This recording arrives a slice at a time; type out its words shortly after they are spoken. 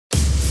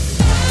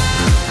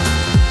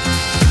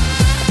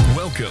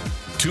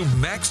to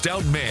Maxed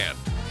Out Man,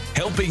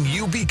 helping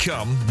you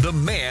become the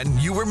man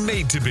you were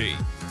made to be.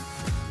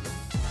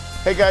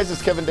 Hey guys,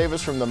 it's Kevin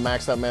Davis from the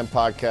Maxed Out Man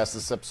podcast. This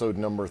is episode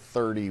number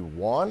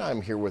 31.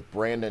 I'm here with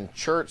Brandon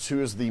Church,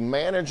 who is the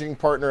managing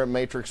partner at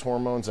Matrix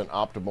Hormones and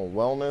Optimal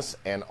Wellness,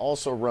 and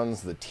also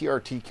runs the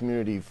TRT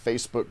community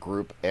Facebook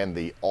group and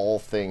the All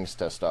Things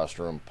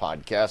Testosterone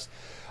podcast.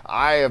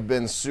 I have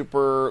been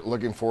super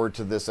looking forward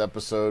to this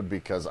episode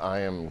because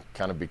I am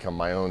kind of become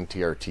my own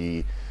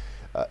TRT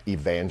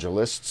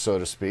evangelist, so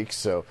to speak.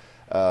 So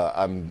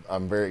I'm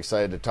very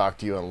excited to talk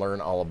to you and learn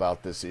all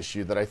about this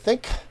issue that I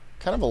think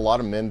kind of a lot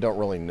of men don't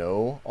really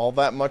know all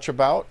that much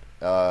about.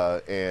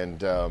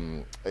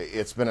 And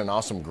it's been an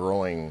awesome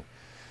growing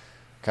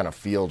kind of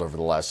field over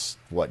the last,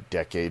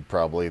 decade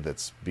probably,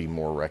 that's being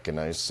more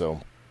recognized.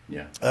 So,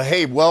 yeah.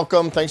 Hey,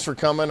 welcome. Thanks for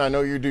coming. I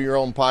know you do your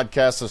own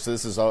podcast, so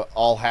this is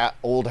old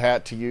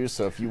hat to you.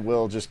 So if you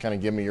will, just kind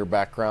of give me your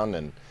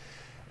background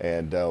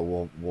and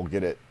we'll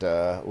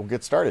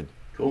get started.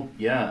 Cool.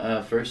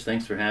 Yeah. First,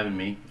 thanks for having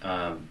me.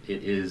 I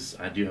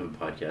do have a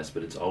podcast,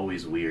 but it's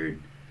always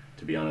weird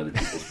to be on other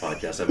people's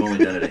podcasts. I've only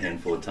done it a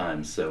handful of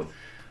times, so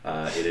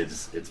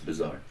it's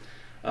bizarre.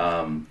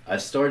 I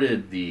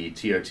started the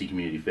TRT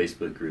community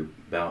Facebook group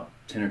about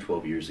 10 or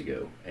 12 years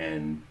ago,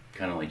 and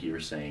kind of like you were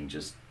saying,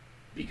 just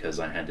because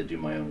I had to do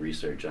my own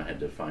research, I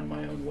had to find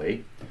my own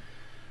way.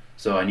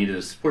 So I needed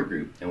a support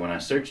group, and when I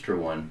searched for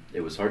one,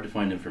 it was hard to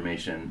find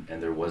information,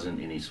 and there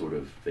wasn't any sort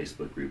of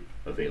Facebook group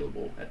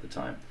available at the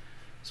time.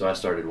 So I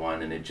started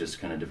one, and it just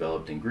kind of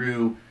developed and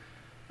grew.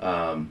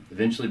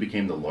 Eventually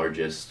became the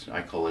largest,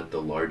 I call it the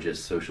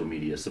largest social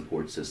media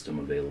support system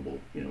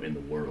available, in the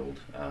world.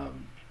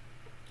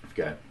 I've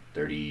got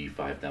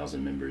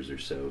 35,000 members or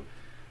so.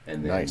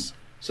 And then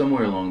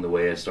somewhere along the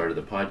way I started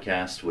the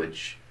podcast,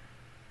 which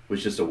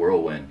was just a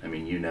whirlwind. I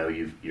mean,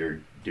 you're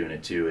doing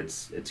it too.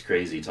 It's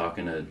crazy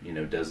talking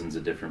to, dozens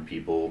of different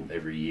people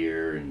every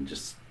year and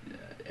just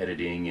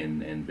editing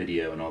and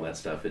video and all that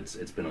stuff.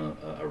 It's been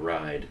a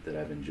ride that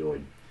I've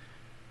enjoyed.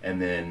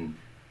 And then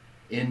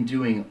in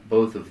doing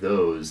both of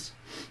those,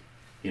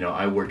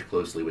 I worked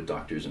closely with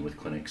doctors and with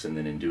clinics, and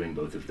then in doing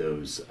both of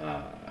those,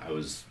 I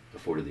was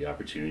afforded the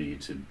opportunity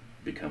to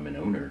become an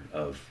owner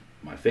of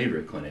my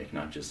favorite clinic,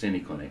 not just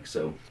any clinic.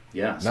 So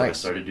I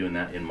started doing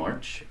that in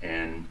March,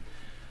 and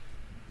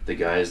the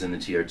guys in the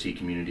TRT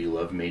community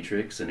love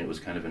Matrix, and it was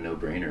kind of a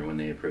no-brainer when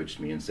they approached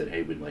me and said,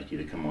 hey, we'd like you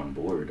to come on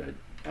board. I'd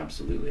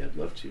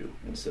love to.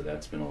 And so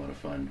that's been a lot of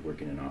fun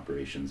working in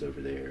operations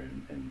over there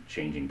and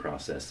changing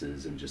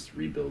processes and just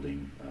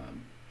rebuilding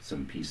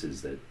some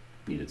pieces that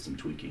needed some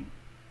tweaking.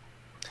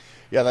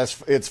 Yeah,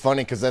 it's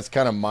funny because that's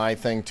kind of my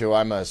thing too.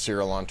 I'm a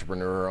serial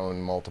entrepreneur,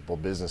 own multiple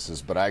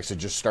businesses, but I actually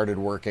just started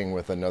working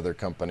with another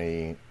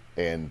company,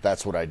 and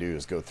that's what I do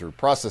is go through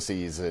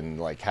processes and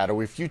like, how do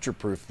we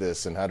future-proof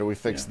this and how do we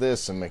fix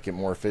this and make it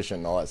more efficient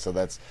and all that. So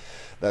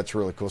that's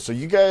really cool. So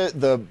you guys,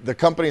 the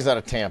company's out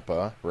of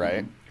Tampa,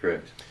 right? Mm-hmm.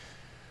 Correct.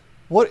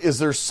 Is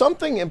there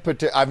something in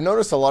particular? I've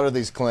noticed a lot of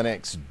these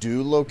clinics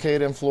do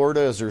locate in Florida.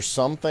 Is there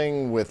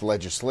something with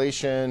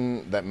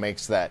legislation that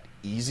makes that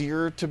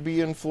easier to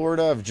be in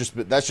Florida?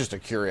 That's just a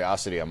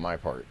curiosity on my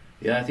part.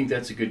 Yeah, I think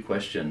that's a good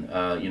question.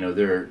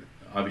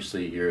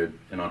 Obviously you're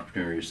an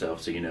entrepreneur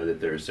yourself, so you know that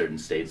there are certain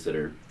states that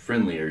are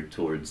friendlier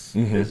towards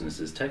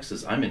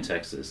businesses. I'm in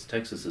Texas.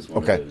 Texas is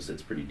one of those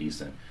that's pretty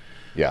decent.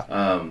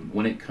 Yeah.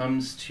 When it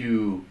comes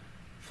to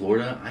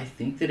Florida, I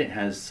think that it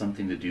has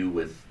something to do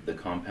with the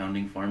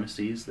compounding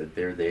pharmacies, that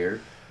they're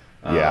there.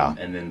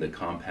 And then the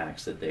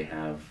compacts that they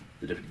have,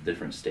 the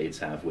different states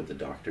have with the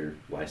doctor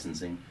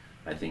licensing.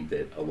 I think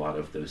that a lot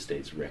of those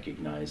states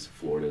recognize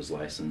Florida's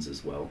license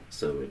as well.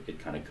 So it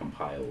kind of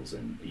compiles,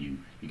 and you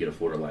get a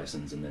Florida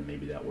license, and then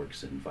maybe that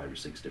works in 5 or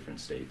 6 different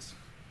states.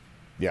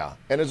 Yeah.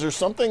 And is there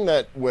something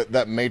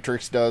that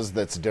Matrix does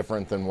that's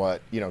different than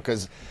what,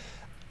 because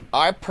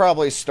I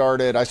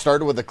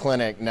started with a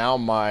clinic. Now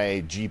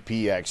my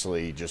GP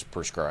actually just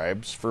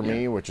prescribes for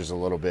me, which is a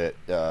little bit,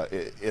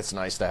 it's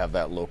nice to have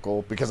that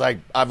local because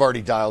I've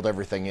already dialed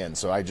everything in.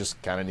 So I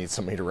just kind of need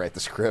somebody to write the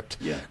script,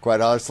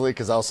 quite honestly,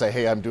 because I'll say,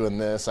 hey, I'm doing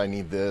this. I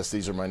need this.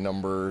 These are my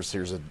numbers.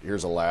 Here's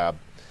a lab.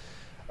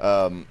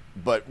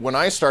 But when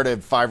I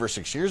started 5 or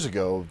 6 years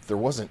ago, there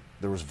was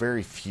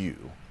very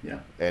few. Yeah.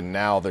 And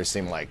now they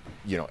seem like,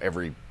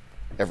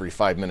 every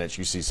 5 minutes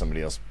you see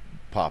somebody else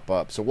pop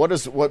up. So what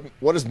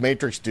does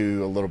Matrix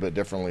do a little bit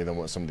differently than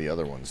what some of the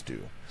other ones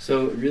do?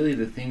 So really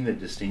the thing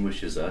that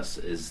distinguishes us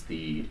is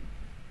the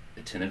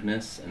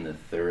attentiveness and the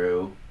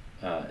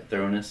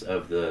thoroughness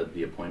of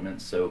the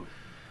appointments. So,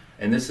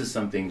 and this is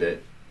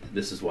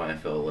why I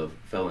fell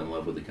in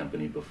love with the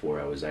company before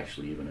I was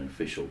actually even an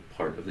official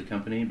part of the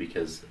company,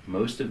 because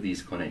most of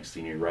these clinics,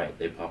 and you're right,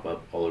 they pop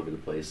up all over the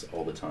place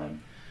all the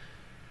time.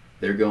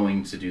 They're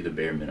going to do the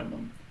bare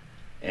minimum.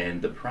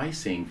 And the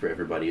pricing for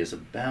everybody is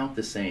about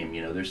the same.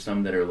 There's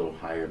some that are a little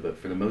higher, but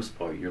for the most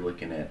part, you're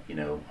looking at,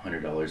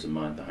 $100 a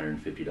month,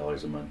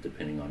 $150 a month,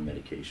 depending on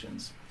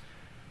medications.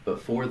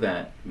 But for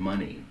that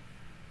money,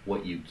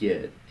 what you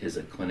get is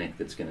a clinic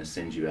that's going to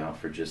send you out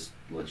for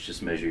let's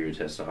just measure your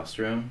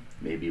testosterone,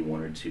 maybe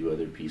one or two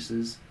other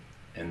pieces,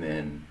 and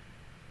then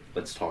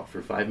let's talk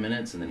for 5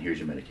 minutes, and then here's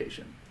your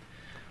medication.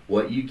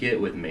 What you get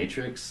with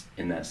Matrix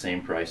in that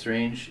same price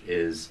range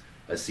is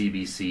a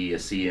CBC, a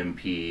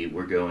CMP.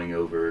 We're going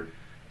over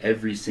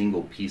every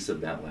single piece of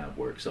that lab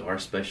work. So our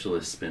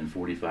specialists spend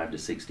 45 to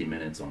 60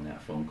 minutes on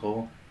that phone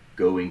call,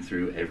 going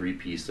through every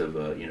piece of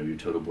your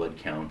total blood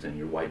count and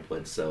your white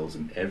blood cells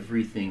and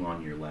everything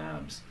on your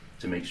labs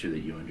to make sure that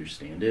you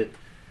understand it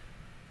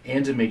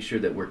and to make sure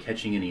that we're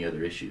catching any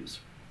other issues.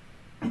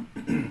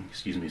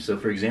 Excuse me. So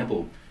for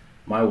example,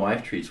 my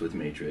wife treats with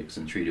Matrix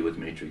and treated with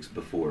Matrix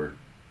before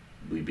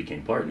we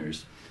became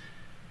partners.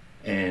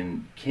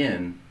 And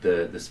Ken,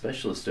 the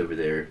specialist over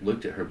there,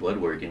 looked at her blood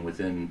work, and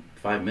within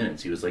 5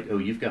 minutes he was like, oh,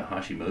 you've got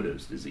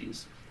Hashimoto's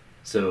disease.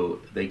 So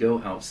they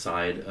go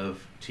outside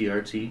of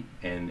TRT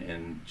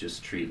and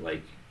just treat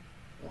like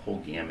a whole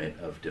gamut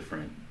of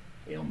different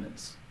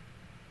ailments.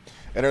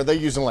 And are they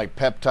using like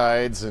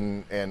peptides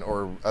and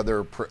or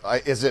other?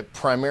 Is it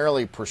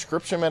primarily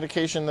prescription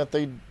medication that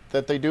they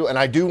do? And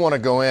I do want to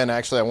go in.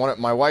 Actually,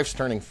 my wife's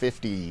turning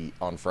 50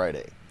 on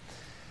Friday.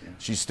 Yeah.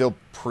 She's still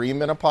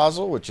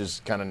premenopausal, which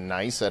is kind of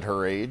nice at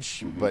her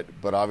age,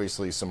 but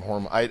obviously some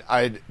hormone.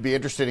 I'd be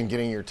interested in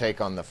getting your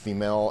take on the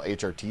female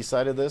HRT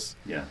side of this.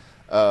 Yeah.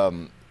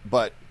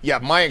 But yeah,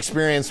 my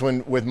experience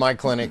with my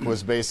clinic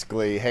was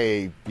basically,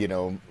 hey,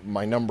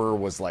 my number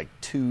was like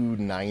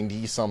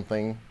 290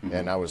 something,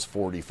 and I was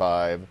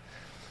 45,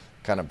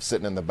 kind of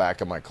sitting in the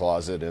back of my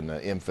closet in an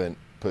infant,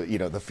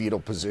 the fetal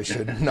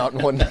position, not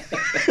wanting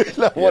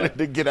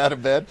to get out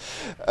of bed.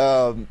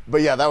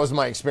 But yeah, that was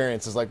my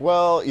experience. It's like,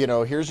 well,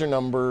 here's your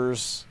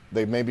numbers.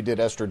 They maybe did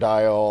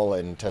estradiol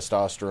and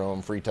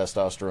testosterone, free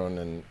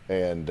testosterone,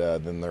 and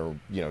then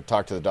they're,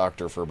 talk to the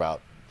doctor for about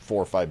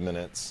 4 or 5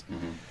 minutes.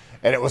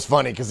 And it was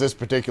funny because this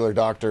particular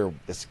doctor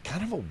is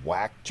kind of a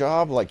whack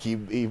job. Like he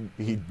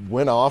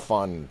went off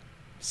on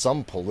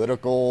some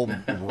political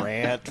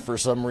rant for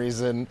some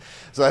reason.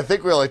 So I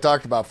think we only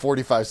talked about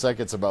 45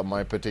 seconds about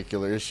my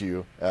particular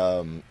issue.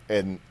 And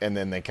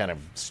then they kind of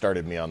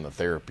started me on the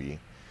therapy.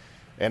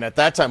 And at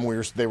that time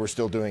they were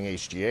still doing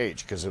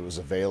HGH because it was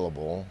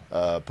available.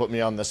 Put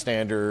me on the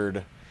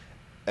standard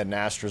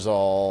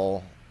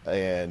anastrozole,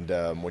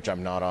 and which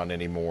I'm not on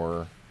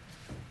anymore.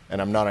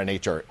 And I'm not on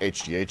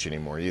HGH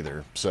anymore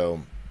either. So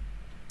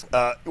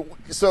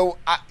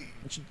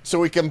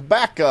we can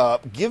back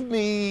up. Give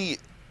me,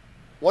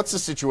 what's the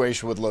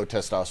situation with low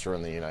testosterone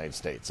in the United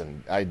States?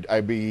 And I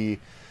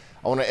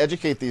want to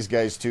educate these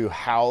guys too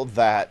how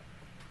that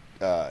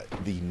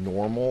the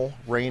normal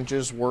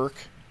ranges work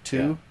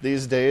too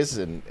these days,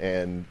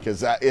 and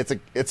because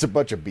it's a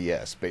bunch of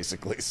BS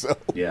basically. So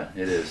yeah,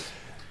 it is.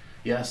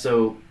 Yeah,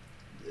 so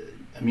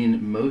I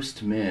mean,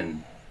 most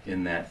men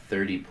in that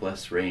 30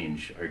 plus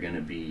range are going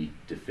to be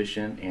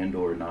deficient and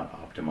or not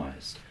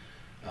optimized.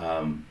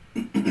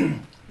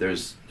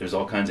 There's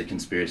all kinds of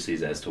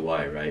conspiracies as to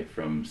why, right?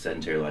 From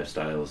sedentary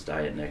lifestyles,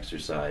 diet and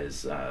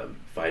exercise,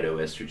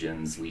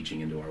 phytoestrogens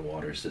leaching into our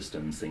water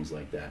systems, things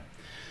like that.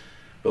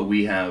 But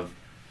we have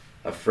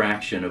a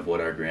fraction of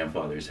what our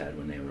grandfathers had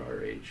when they were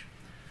our age.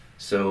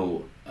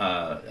 So,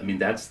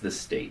 that's the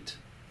state.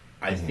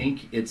 I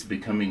think it's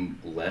becoming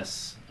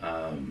less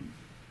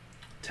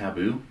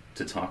taboo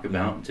to talk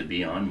about and to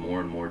be on.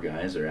 More and more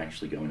guys are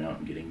actually going out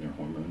and getting their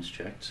hormones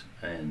checked,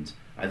 and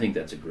I think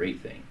that's a great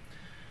thing.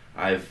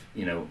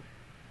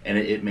 And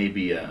it may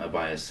be a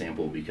biased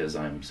sample because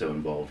I'm so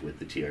involved with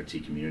the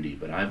TRT community,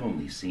 but I've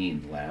only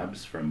seen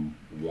labs from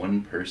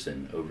one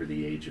person over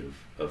the age of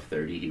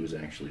 30. He was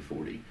actually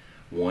 40.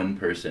 One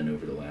person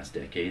over the last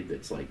decade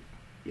that's like,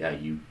 yeah,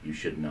 you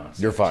should not start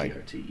you're fine.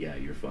 TRT. Yeah,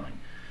 you're fine.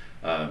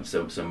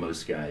 So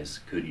most guys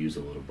could use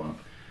a little bump.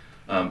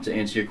 To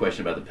answer your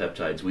question about the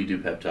peptides, we do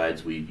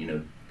peptides.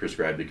 We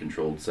prescribe the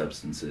controlled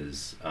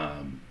substances.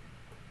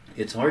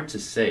 It's hard to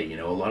say.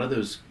 A lot of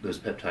those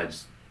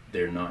peptides,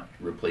 they're not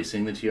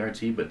replacing the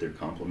TRT, but they're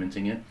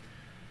complementing it.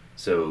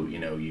 So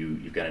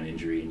you've got an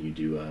injury and you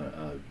do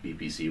a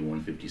BPC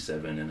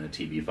 157 and a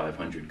TB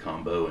 500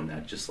 combo, and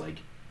that just like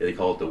they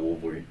call it the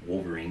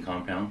Wolverine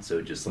compound. So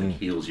it just like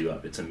heals you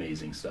up. It's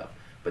amazing stuff.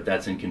 But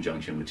that's in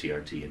conjunction with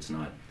TRT. It's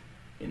not.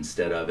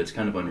 It's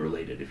kind of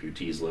unrelated. If your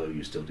T is low,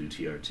 you still do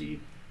TRT,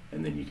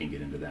 and then you can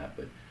get into that.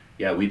 But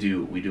yeah, we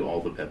do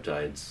all the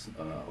peptides,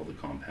 all the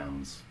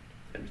compounds,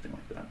 everything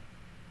like that.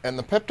 And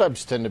the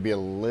peptides tend to be a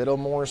little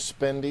more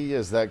spendy.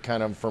 Is that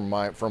kind of from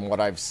what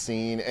I've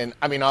seen? And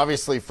I mean,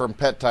 obviously from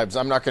peptides,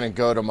 I'm not going to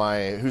go to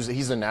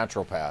he's a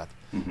naturopath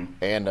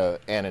and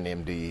an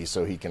MD,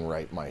 so he can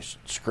write my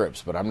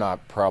scripts. But I'm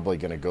not probably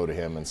going to go to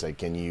him and say,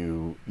 can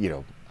you,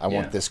 I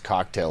want this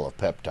cocktail of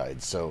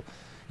peptides. So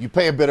you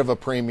pay a bit of a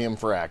premium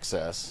for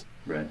access.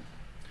 Right.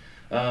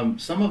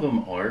 Some of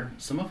them are,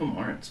 some of them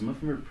aren't. Some of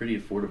them are pretty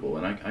affordable,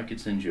 and I could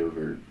send you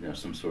over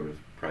some sort of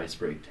price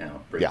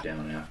breakdown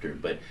after.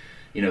 But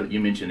you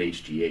mentioned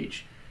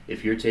HGH.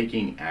 If you're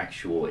taking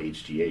actual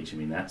HGH, I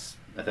mean that's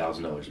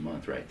 $1,000 a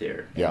month right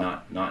there. Yeah.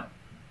 And not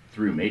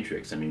through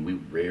Matrix. I mean, we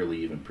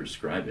rarely even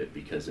prescribe it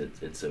because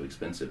it's so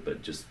expensive,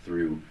 but just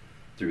through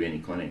any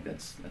clinic,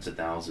 that's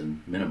 $1,000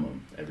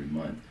 minimum every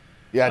month.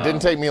 Yeah, it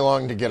didn't take me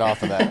long to get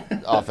off of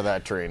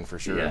that train for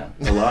sure. Yeah,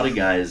 a lot of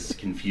guys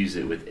confuse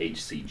it with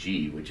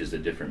HCG, which is a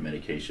different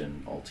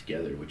medication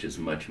altogether, which is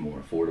much more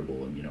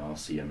affordable. And I'll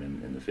see them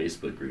in the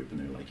Facebook group, and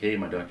they're like, "Hey,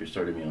 my doctor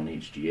started me on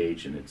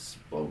HGH, and it's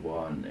blah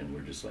blah," and we're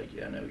just like,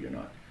 "Yeah, no, you're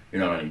not.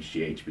 You're not on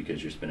HGH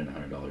because you're spending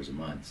 $100 a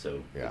month."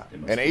 So yeah,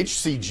 and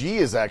HCG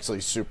is actually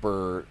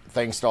super.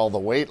 Thanks to all the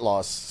weight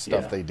loss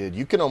stuff they did,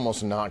 you can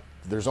almost not.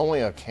 There's only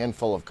a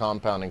handful of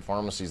compounding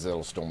pharmacies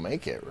that'll still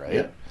make it,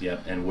 right? Yeah,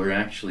 and we're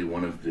actually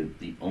one of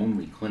the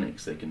only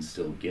clinics that can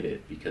still get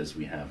it because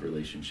we have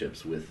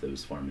relationships with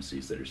those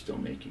pharmacies that are still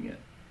making it.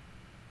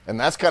 And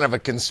that's kind of a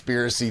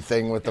conspiracy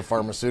thing with the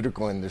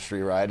pharmaceutical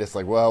industry, right? It's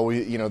like, well,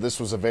 this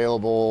was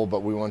available,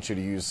 but we want you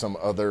to use some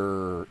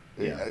other.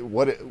 Yeah.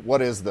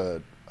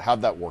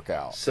 How'd that work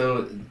out?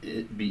 So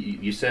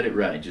you said it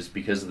right. Just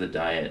because of the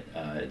diet,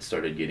 it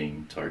started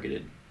getting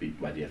targeted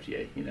by the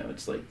FDA.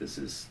 It's like this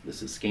is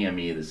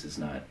scammy. This is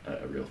not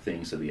a real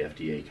thing. So the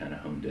FDA kind of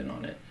honed in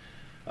on it.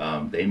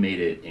 They made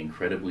it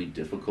incredibly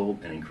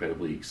difficult and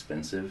incredibly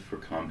expensive for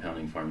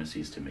compounding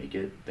pharmacies to make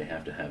it. They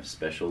have to have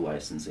special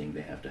licensing.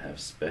 They have to have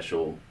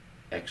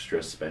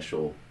extra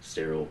special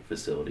sterile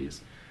facilities.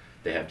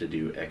 They have to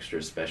do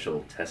extra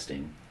special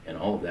testing, and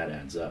all of that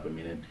adds up. I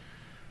mean,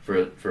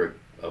 for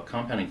a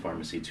compounding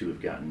pharmacy to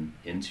have gotten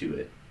into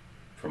it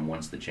from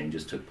once the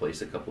changes took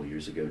place a couple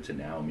years ago to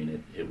now, I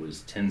mean, it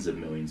was tens of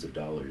millions of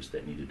dollars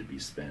that needed to be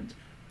spent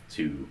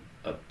to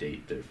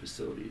update their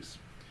facilities.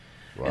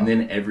 Wow. And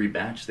then every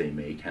batch they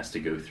make has to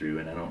go through,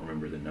 and I don't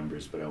remember the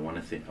numbers, but I want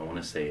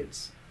to say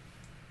it's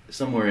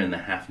somewhere in the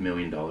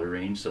 $500,000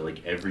 range. So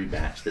like every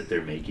batch that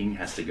they're making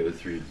has to go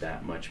through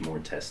that much more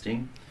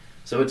testing.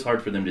 So it's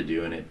hard for them to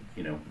do, and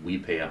we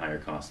pay a higher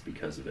cost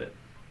because of it.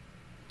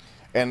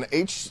 And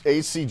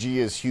HCG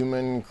is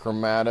human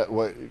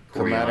hematocrit.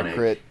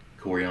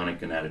 Chorionic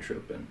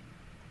gonadotropin.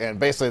 And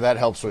basically that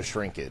helps with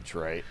shrinkage,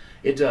 right?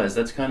 It does.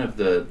 That's kind of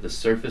the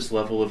surface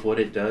level of what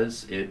it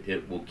does.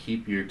 It will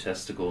keep your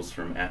testicles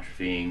from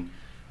atrophying,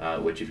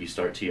 which if you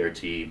start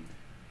TRT,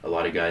 a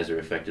lot of guys are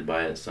affected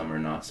by it, some are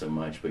not so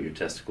much, but your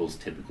testicles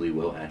typically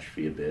will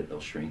atrophy a bit. They'll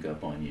shrink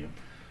up on you.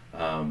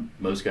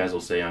 Most guys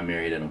will say, "I'm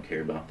married, I don't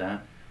care about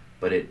that."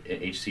 But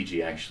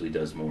HCG actually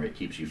does more. It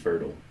keeps you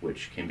fertile,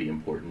 which can be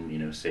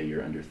important. Say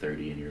you're under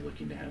 30 and you're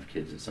looking to have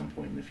kids at some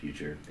point in the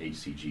future,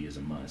 HCG is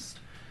a must.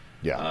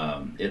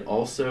 Yeah. It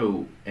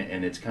also,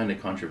 and it's kind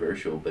of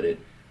controversial, but it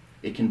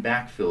can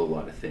backfill a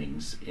lot of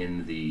things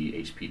in the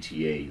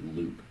HPTA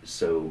loop.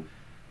 So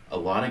a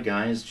lot of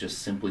guys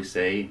just simply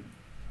say,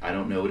 "I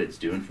don't know what it's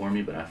doing for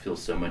me, but I feel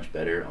so much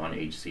better on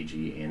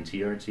HCG and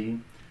TRT."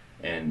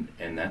 And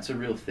that's a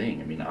real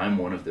thing. I mean, I'm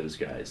one of those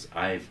guys.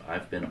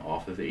 I've been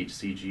off of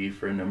HCG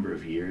for a number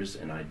of years,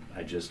 and I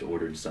just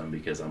ordered some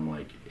because I'm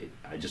like,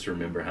 I just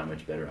remember how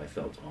much better I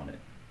felt on it.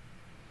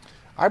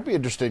 I'd be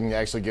interested in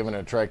actually giving it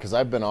a try because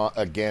I've been off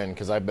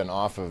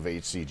of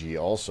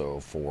HCG also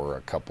for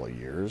a couple of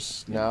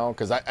years now.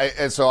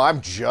 And so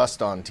I'm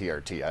just on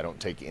TRT. I don't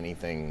take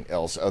anything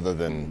else other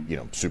than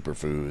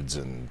superfoods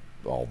and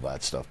all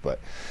that stuff. But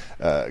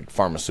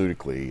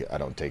pharmacologically, I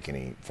don't take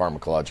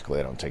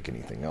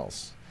anything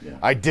else. Yeah.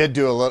 I did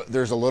do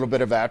there's a little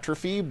bit of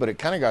atrophy, but it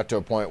kind of got to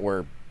a point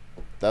where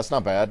that's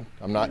not bad.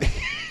 I'm not,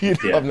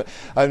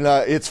 I'm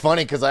not. It's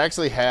funny because I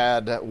actually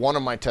had one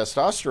of my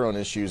testosterone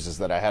issues is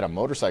that I had a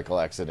motorcycle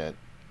accident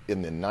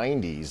in the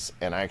 90s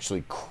and I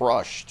actually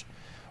crushed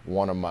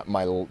one of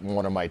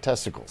my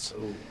testicles.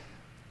 Ooh.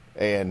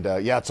 And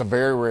it's a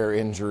very rare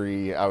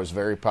injury. I was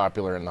very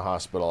popular in the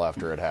hospital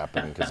after it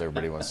happened because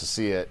everybody wants to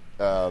see it.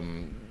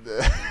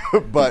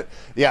 But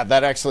yeah,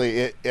 that actually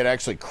it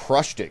actually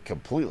crushed it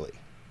completely.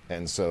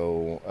 And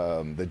so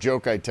the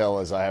joke I tell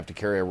is I have to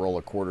carry a roll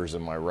of quarters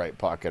in my right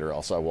pocket or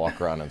else I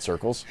walk around in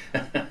circles.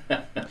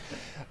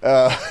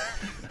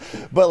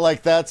 But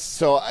like that's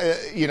so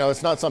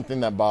it's not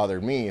something that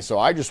bothered me. So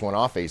I just went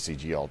off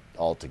HCG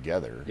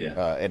altogether.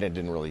 Yeah. And it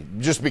didn't really,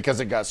 just because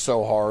it got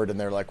so hard and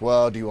they're like,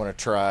 well, do you want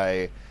to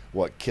try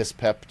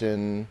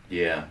Kispeptin?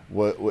 Yeah.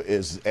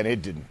 And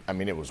it didn't, I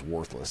mean, it was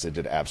worthless. It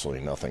did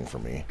absolutely nothing for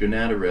me.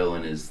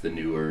 Gonadorelin is the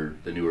newer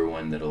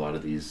one that a lot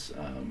of these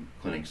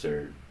clinics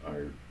are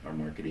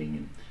marketing,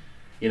 and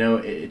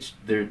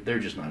they're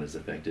just not as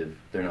effective.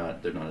 They're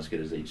not as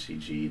good as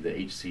HCG. The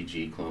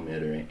HCG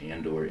Clomid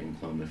or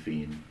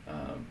enclomiphene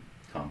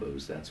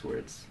combos. That's where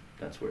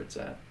it's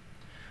at.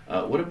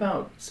 What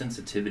about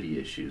sensitivity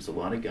issues? A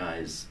lot of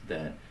guys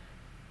that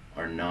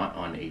are not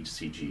on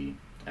HCG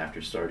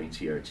after starting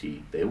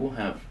TRT, they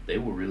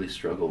will really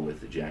struggle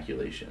with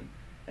ejaculation,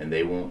 and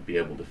they won't be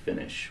able to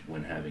finish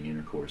when having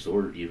intercourse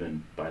or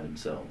even by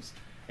themselves.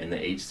 And the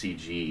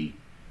HCG,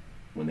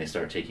 when they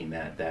start taking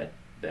that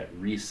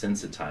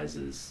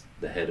resensitizes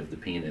the head of the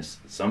penis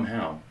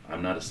somehow.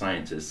 I'm not a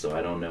scientist, so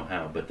I don't know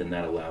how, but then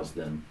that allows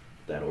them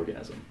that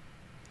orgasm.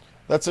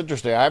 That's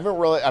interesting. I haven't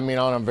really, I mean,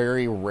 on a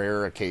very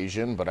rare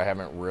occasion, but I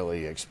haven't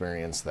really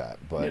experienced that.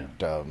 But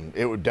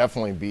it would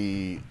definitely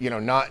be,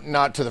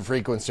 not to the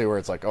frequency where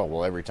it's like, oh,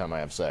 well, every time I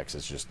have sex,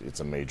 it's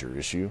a major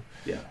issue.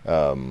 Yeah.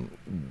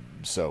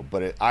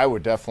 I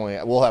would definitely,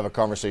 we'll have a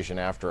conversation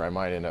after. I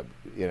might end up,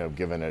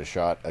 giving it a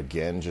shot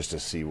again just to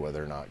see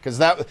whether or not, because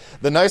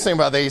the nice thing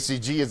about the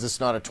ACG is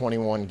it's not a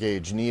 21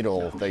 gauge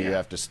needle you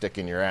have to stick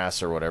in your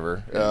ass or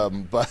whatever.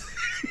 But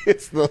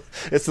it's the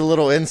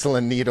little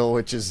insulin needle,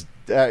 which is,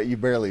 you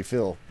barely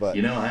feel. But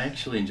I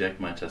actually inject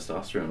my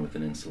testosterone with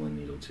an insulin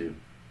needle too.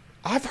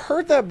 I've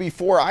heard that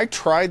before. I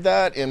tried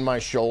that in my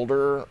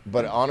shoulder,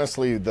 but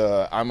honestly,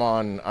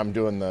 I'm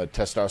doing the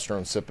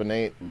testosterone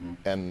cypionate,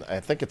 and I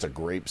think it's a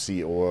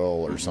grapeseed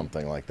oil or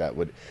something like that.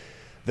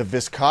 The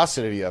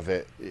viscosity of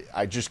it,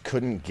 I just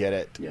couldn't get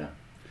it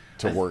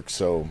to work.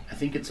 So I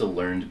think it's a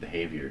learned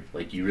behavior.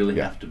 Like you really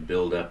have to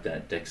build up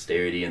that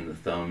dexterity in the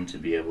thumb to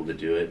be able to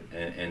do it,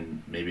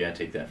 and maybe I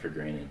take that for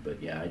granted.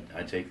 But yeah,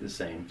 I take the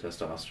same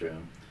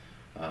testosterone.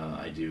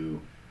 I do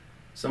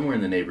somewhere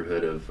in the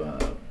neighborhood of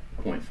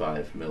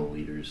 0.5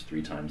 milliliters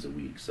 3 times a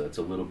week, so it's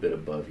a little bit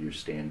above your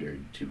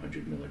standard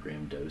 200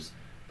 milligram dose.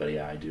 But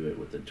yeah, I do it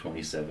with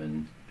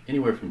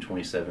anywhere from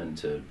 27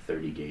 to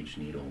 30 gauge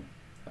needle,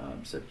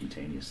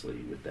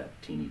 subcutaneously with that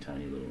teeny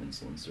tiny little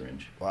insulin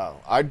syringe. Wow.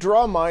 I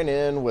draw mine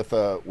in with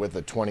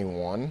a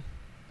 21,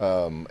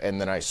 and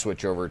then I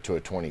switch over to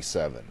a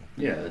 27.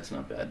 Yeah, that's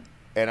not bad.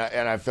 And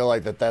I feel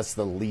like that's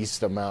the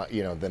least amount,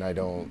 then I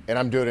don't, and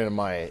I'm doing it in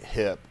my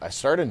hip. I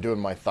started doing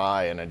my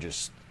thigh, and I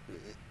just,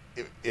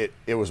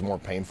 it was more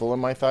painful in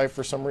my thigh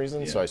for some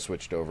reason, so I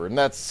switched over, and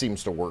that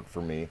seems to work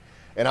for me.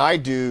 And I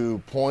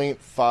do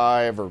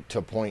 0.5 or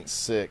to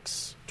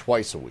 0.6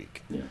 twice a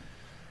week. Yeah.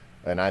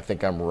 And I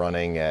think I'm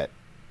running at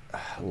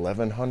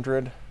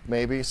 1,100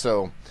 maybe.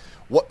 So,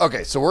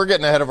 so we're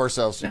getting ahead of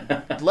ourselves.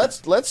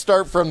 Let's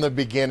start from the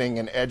beginning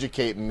and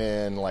educate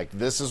men. Like,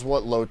 this is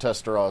what low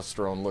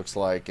testosterone looks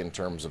like in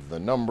terms of the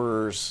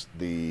numbers,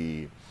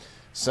 the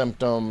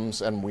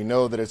symptoms, and we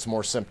know that it's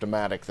more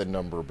symptomatic than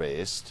number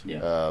based.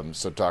 Yeah.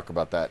 So talk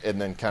about that, and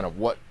then kind of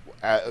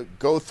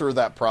go through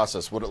that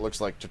process, what it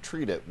looks like to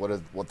treat it,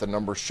 what the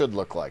numbers should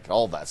look like,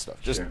 all that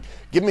stuff. Just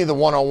give me the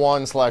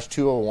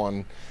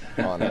 101/201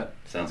 on it.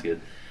 Sounds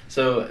good.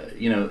 So,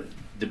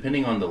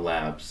 depending on the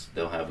labs,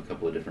 they'll have a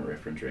couple of different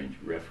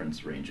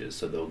reference ranges.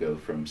 So they'll go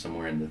from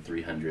somewhere in the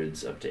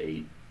 300s up to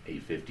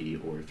 850,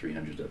 or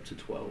 300s up to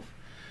 12.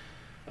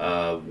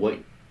 What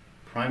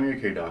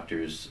primary care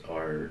doctors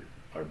are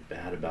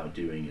bad about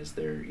doing is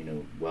the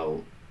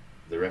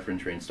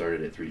reference range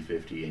started at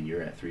 350 and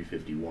you're at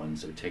 351,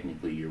 so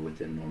technically you're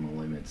within normal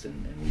limits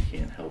and we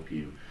can't help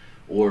you.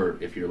 Or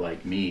if you're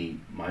like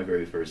me, my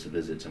very first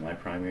visit to my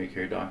primary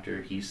care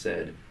doctor, he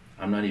said,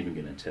 I'm not even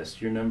going to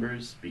test your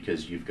numbers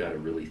because you've got a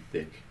really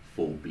thick,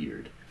 full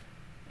beard.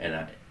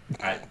 And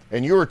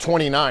and you were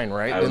 29,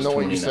 right? I was 29.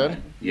 What you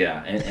said?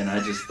 Yeah, and I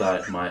just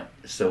thought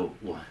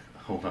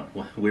hold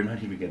on, we're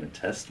not even going to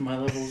test my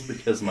levels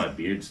because my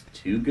beard's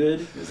too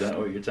good? Is that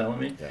what you're telling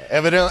me? Yeah.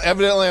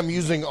 Evidently I'm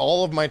using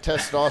all of my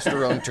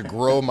testosterone to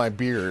grow my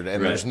beard,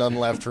 and there's none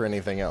left for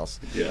anything else.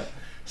 Yeah.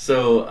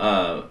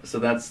 So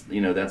that's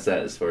that's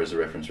that as far as the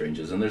reference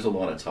ranges, and there's a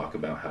lot of talk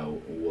about how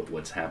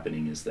what's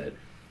happening is that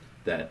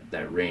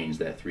range,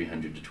 that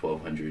 300 to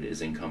 1200,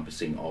 is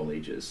encompassing all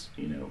ages,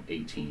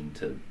 18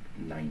 to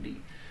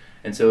 90.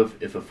 And so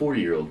if a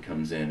 40-year-old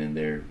comes in and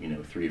they're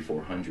 300 or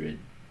 400,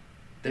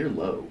 they're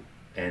low,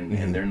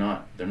 and they're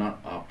not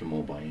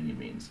optimal by any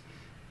means.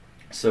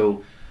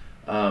 So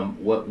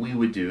what we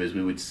would do is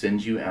we would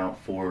send you out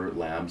for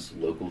labs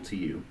local to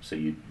you. So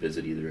you'd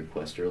visit either a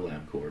Quest or a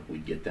LabCorp.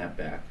 We'd get that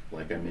back.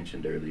 Like I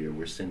mentioned earlier,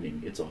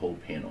 it's a whole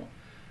panel.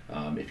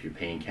 If you're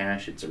paying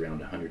cash, it's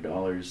around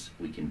 $100.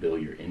 We can bill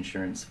your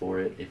insurance for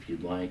it if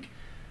you'd like.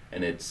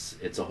 And it's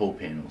a whole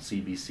panel: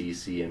 CBC,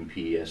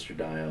 CMP,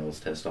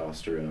 estradiols,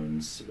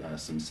 testosterones,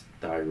 some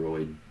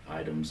thyroid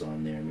items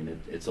on there. I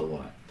mean, it's a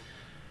lot.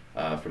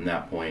 From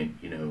that point,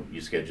 you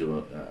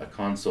schedule a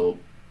consult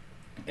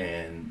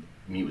and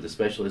meet with a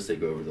specialist. They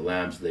go over the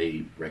labs.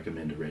 They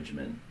recommend a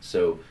regimen.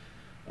 So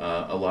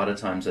a lot of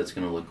times that's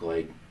going to look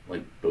like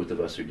both of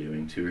us are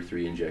doing 2 or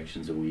 3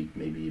 injections a week,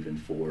 maybe even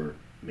 4,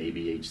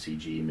 maybe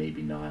HCG,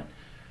 maybe not.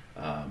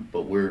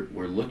 But we're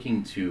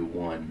looking to,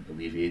 1,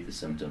 alleviate the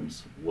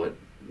symptoms, what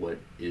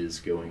is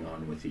going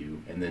on with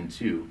you, and then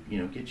 2,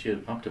 get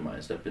you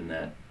optimized up in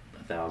that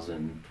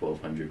 1,000,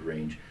 1,200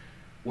 range,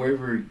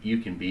 wherever you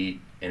can be,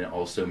 and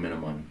also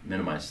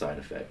minimize side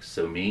effects.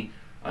 So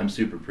I'm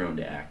super prone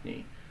to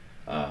acne,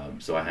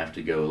 so I have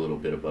to go a little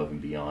bit above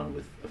and beyond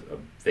with a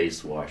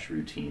face wash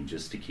routine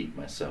just to keep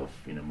myself,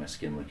 my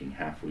skin looking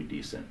halfway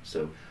decent.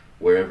 So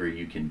wherever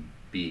you can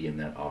be in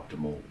that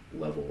optimal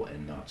level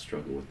and not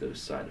struggle with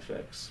those side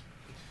effects.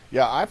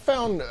 Yeah, I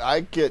found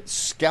I get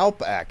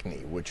scalp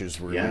acne, which is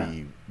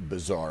really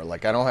bizarre.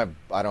 Like I don't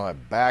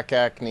have back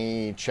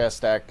acne,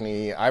 chest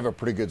acne. I have a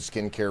pretty good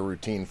skincare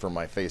routine for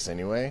my face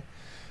anyway.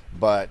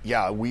 But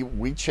yeah,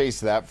 we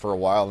chased that for a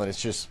while, and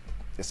it's just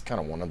it's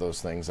kind of one of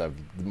those things.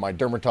 My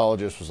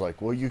dermatologist was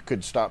like, well, you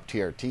could stop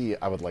TRT.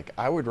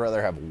 I would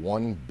rather have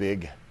one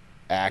big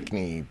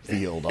acne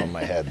field on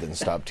my head than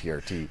stop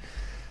TRT.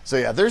 So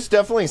yeah, there's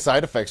definitely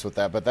side effects with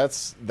that, but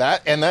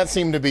that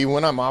seemed to be,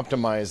 when I'm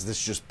optimized, this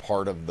is just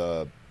part of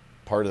the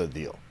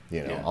deal.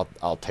 Yeah.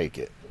 I'll take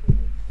it.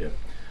 Yep.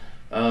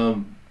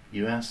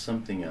 You asked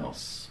something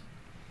else.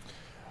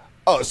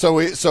 Oh,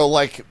 so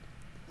like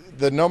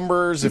the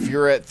numbers, if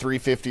you're at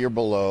 350 or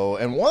below,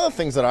 and one of the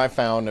things that I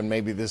found, and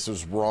maybe this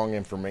is wrong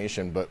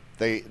information, but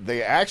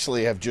they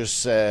actually have just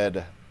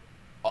said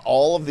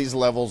all of these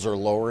levels are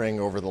lowering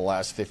over the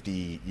last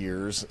 50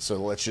 years, so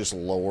let's just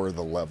lower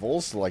the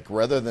levels. Like,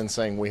 rather than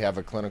saying we have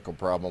a clinical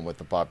problem with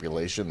the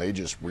population, they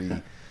just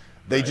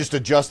just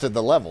adjusted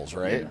the levels,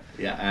 right?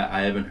 Yeah,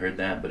 I haven't heard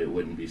that, but it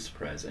wouldn't be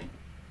surprising.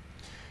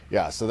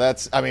 Yeah, so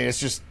it's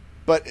just,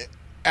 but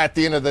at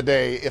the end of the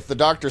day, if the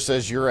doctor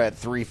says you're at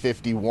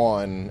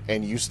 351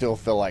 and you still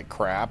feel like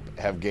crap,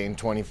 have gained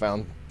 20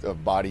 pounds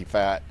of body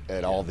fat,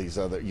 and all these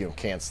other,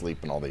 can't sleep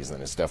and all these,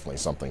 then it's definitely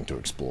something to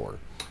explore.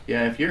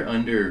 Yeah, if you're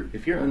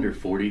under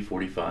 40,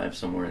 45,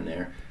 somewhere in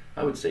there,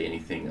 I would say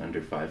anything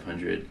under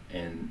 500,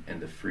 and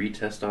the free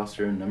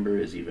testosterone number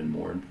is even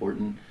more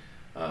important.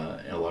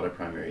 And a lot of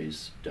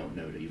primaries don't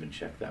know to even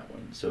check that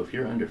one. So if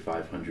you're under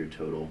 500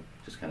 total,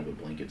 just kind of a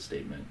blanket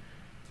statement,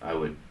 I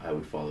would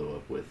follow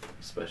up with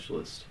a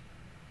specialist.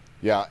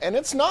 Yeah, and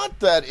it's not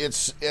that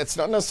it's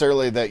not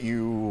necessarily that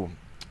you.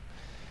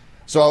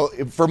 So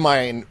for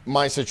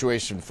my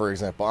situation, for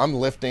example,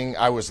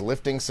 I was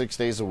lifting 6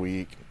 days a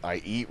week. I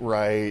eat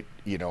right,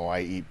 I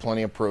eat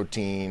plenty of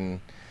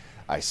protein.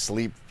 I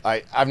sleep.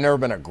 I've never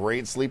been a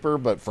great sleeper,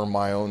 but for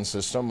my own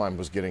system, I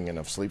was getting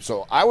enough sleep.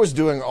 So I was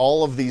doing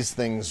all of these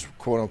things,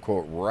 quote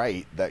unquote,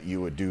 right, that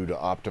you would do to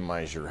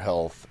optimize your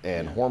health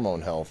and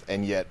hormone health,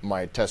 and yet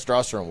my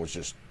testosterone was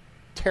just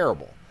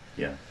terrible.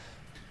 Yeah.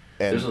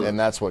 And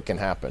that's what can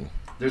happen.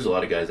 There's a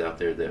lot of guys out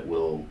there that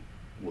will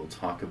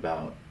talk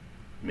about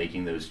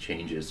making those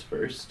changes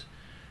first,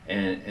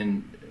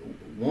 and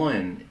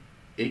one,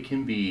 it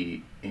can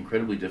be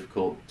incredibly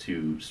difficult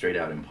to straight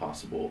out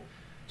impossible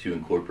to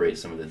incorporate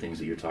some of the things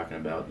that you're talking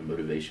about, the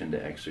motivation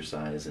to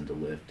exercise and to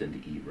lift and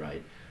to eat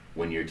right,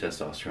 when your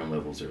testosterone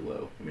levels are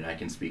low. I mean, I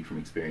can speak from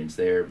experience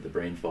there, the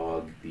brain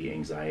fog, the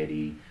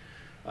anxiety.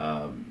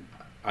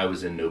 I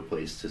was in no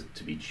place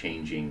to be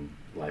changing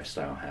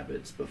lifestyle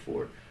habits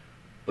before.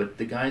 But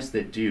the guys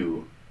that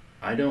do,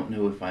 I don't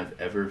know if I've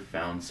ever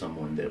found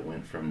someone that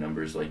went from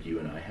numbers like you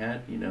and I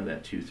had,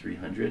 that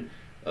 200-300,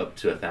 up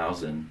to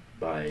 1,000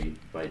 by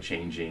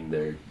changing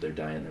their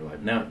diet and their life.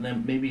 Now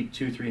maybe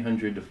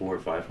 200-300 to 400 or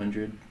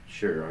 500,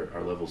 sure,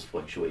 our levels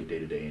fluctuate day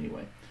to day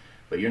anyway,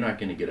 but you're not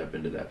going to get up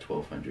into that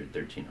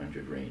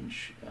 1,200-1,300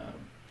 range,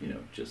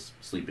 just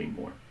sleeping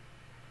more.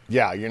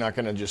 Yeah, you're not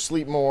going to just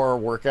sleep more,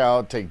 work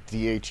out, take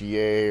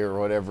DHEA or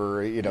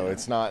whatever.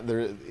 It's not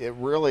there. It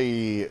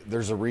really,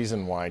 there's a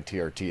reason why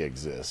TRT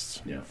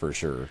exists, for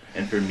sure.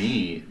 And for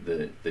me,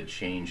 the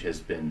change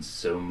has been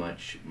so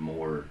much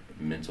more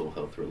mental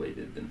health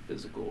related than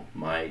physical.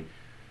 I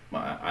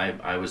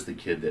was the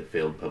kid that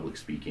failed public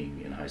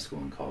speaking in high school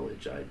and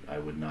college. I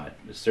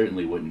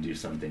certainly wouldn't do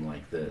something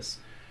like this.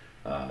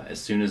 As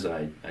soon as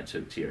I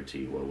took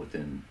TRT,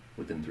 within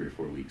 3 or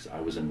 4 weeks,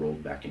 I was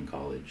enrolled back in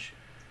college.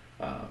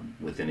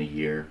 Within a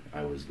year,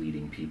 I was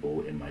leading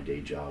people in my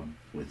day job.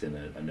 Within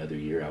another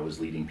year, I was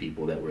leading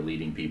people that were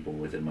leading people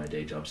within my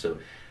day job. So,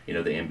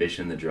 the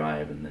ambition, the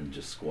drive, and then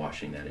just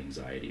squashing that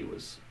anxiety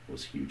was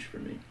huge for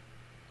me.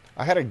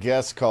 I had a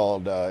guest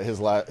called,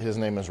 his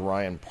name is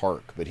Ryan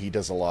Park, but he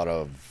does a lot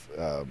of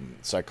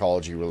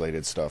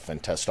psychology-related stuff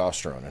and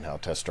testosterone, and how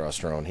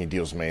testosterone, he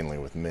deals mainly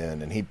with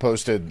men. And he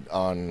posted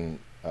on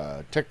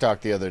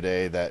TikTok the other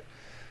day that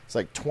it's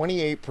like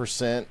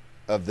 28%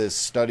 of this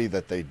study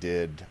that they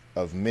did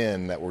of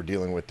men that were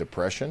dealing with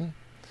depression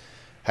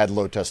had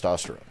low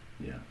testosterone.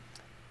 Yeah.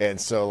 And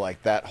so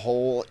like the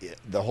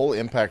whole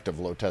impact of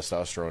low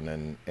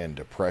testosterone and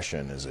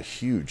depression is a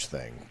huge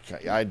thing.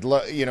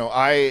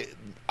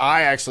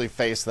 I actually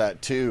face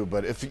that too,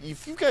 but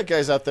if you've got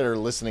guys out there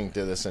listening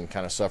to this and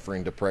kind of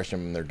suffering depression,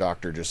 and their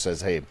doctor just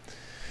says, hey,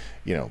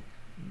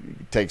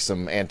 take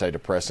some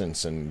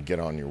antidepressants and get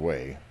on your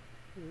way.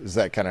 Is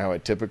that kind of how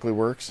it typically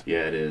works?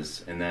 Yeah, it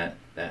is. And that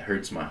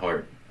hurts my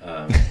heart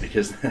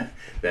because that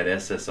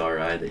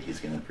SSRI that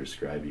he's going to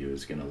prescribe you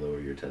is going to lower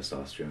your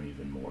testosterone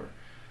even more.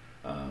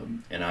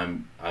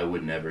 And I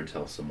would never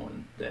tell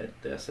someone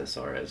that the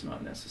SSRI is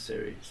not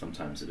necessary.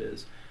 Sometimes it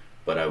is.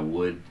 But I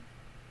would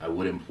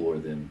implore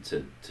them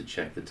to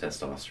check the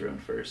testosterone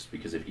first,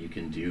 because if you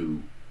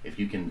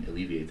can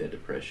alleviate that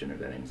depression or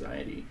that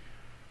anxiety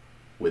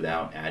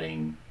without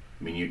adding,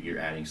 you're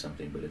adding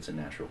something, but it's a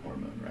natural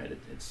hormone, right?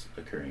 It's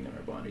occurring in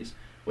our bodies.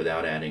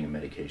 Without adding a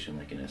medication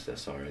like an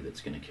SSRI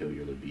that's going to kill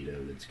your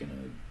libido, that's going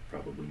to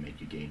probably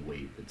make you gain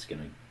weight, that's going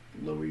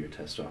to lower your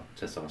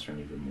testosterone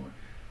even more,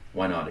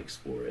 why not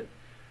explore it?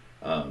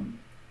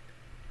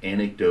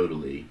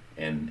 Anecdotally,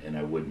 and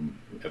I wouldn't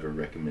ever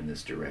recommend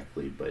this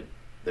directly, but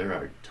there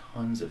are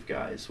tons of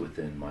guys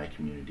within my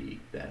community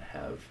that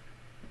have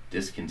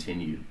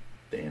discontinued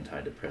the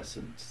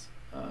antidepressants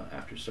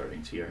after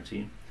starting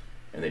TRT,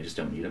 and they just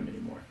don't need them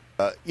anymore.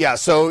 Yeah,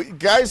 so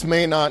guys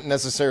may not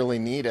necessarily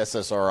need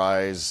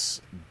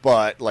SSRIs,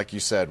 but like you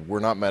said,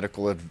 we're not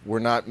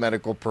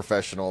medical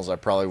professionals. I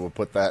probably will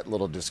put that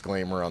little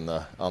disclaimer on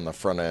the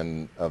front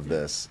end of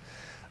this.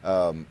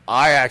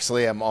 I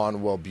actually am on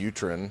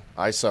Wellbutrin.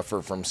 I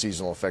suffer from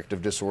seasonal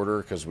affective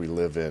disorder because we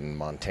live in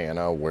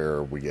Montana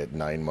where we get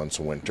 9 months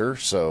of winter.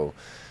 So,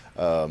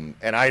 and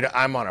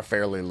I'm on a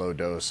fairly low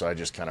dose, so I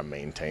just kind of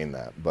maintain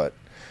that. But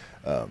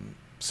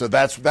so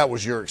that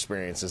was your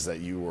experience, is that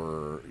you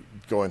were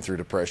going through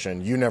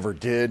depression. You never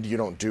did. You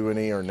don't do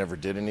any or never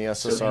did any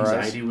SSRIs. So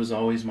anxiety was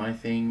always my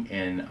thing,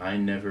 and I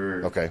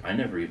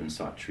never even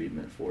sought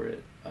treatment for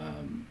it.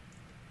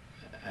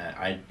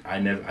 I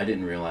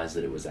didn't realize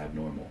that it was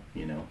abnormal,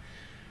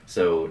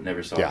 so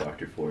never saw a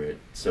doctor for it.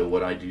 So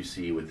what I do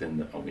see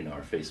within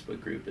our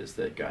Facebook group is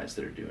that guys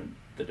that are doing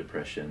the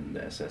depression, the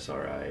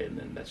SSRI, and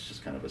then that's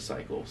just kind of a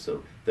cycle.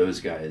 So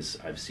those guys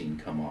I've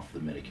seen come off the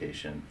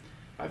medication.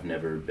 I've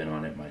never been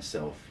on it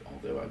myself,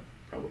 although I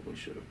probably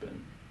should have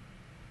been.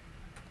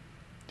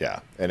 Yeah,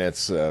 and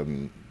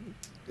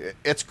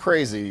it's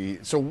crazy.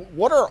 So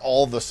what are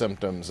all the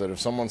symptoms that if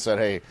someone said,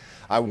 hey,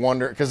 I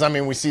wonder, because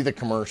we see the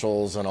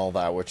commercials and all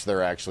that, which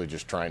they're actually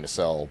just trying to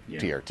sell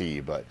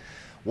TRT, but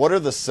what are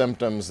the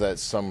symptoms that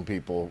some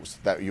people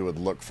that you would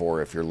look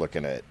for if you're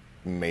looking at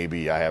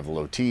maybe I have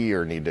low T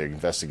or need to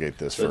investigate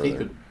this further? I think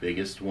the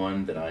biggest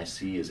one that I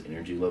see is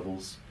energy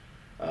levels.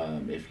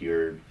 If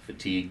you're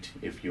fatigued,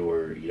 if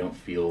you don't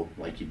feel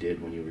like you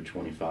did when you were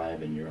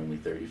 25 and you're only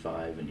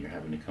 35 and you're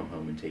having to come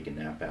home and take a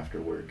nap after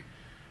work,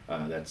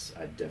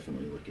 I'd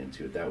definitely look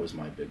into it. That was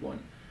my big one.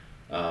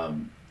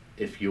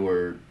 If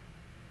you're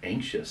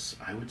anxious,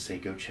 I would say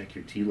go check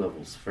your T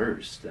levels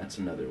first. That's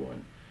another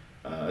one.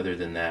 Other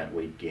than that,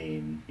 weight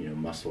gain,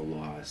 muscle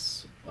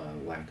loss,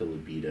 lack of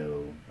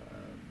libido,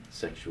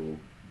 sexual,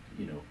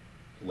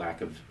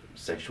 lack of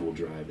sexual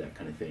drive, that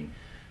kind of thing.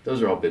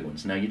 Those are all big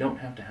ones. Now, you don't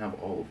have to have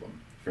all of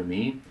them. For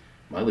me,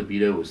 my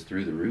libido was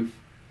through the roof.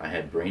 I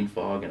had brain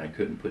fog, and I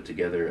couldn't put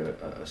together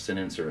a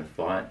sentence or a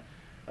thought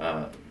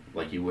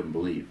like you wouldn't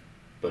believe.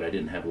 But I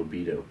didn't have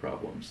libido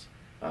problems.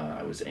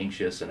 I was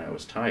anxious, and I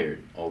was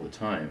tired all the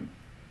time.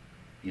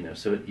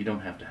 So you don't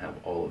have to have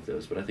all of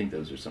those. But I think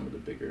those are some of the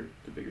bigger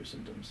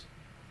symptoms.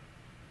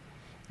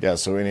 Yeah,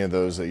 so any of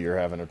those that you're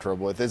having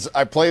trouble with.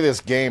 I play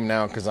this game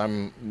now because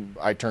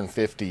I turned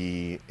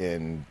 50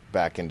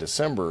 back in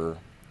December.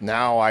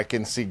 Now I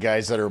can see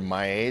guys that are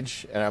my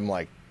age, and I'm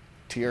like,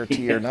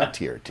 TRT or not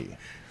TRT.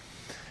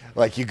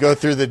 Like you go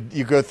through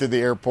the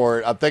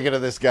airport. I'm thinking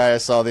of this guy I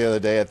saw the other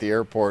day at the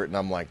airport, and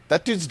I'm like,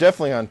 that dude's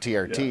definitely on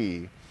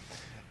TRT.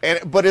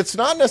 Yeah. But it's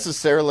not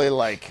necessarily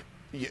like,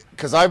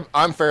 because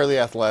I'm fairly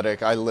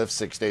athletic. I lift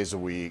 6 days a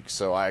week,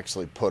 so I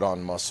actually put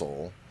on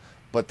muscle.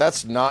 But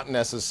that's not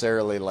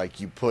necessarily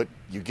like you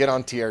get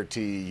on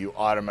TRT, you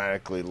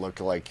automatically look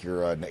like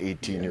you're an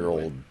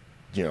 18-year-old.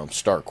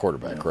 Star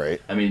quarterback, right?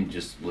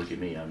 Just look at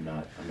me. I'm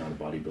not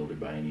a bodybuilder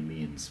by any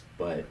means,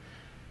 but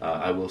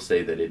I will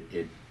say that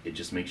it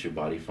just makes your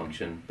body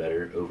function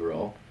better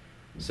overall.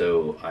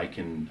 So I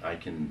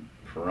can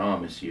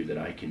promise you that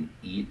I can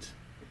eat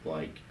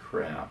like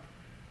crap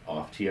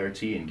off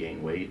TRT and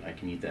gain weight. I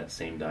can eat that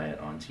same diet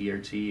on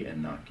TRT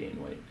and not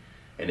gain weight.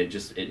 And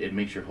it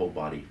makes your whole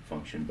body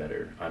function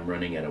better. I'm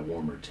running at a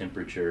warmer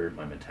temperature.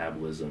 My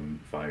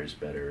metabolism fires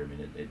better.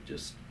 It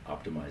just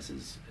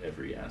optimizes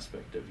every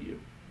aspect of you.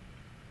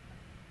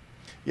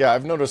 Yeah,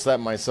 I've noticed that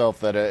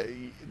myself. That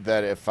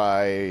if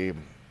I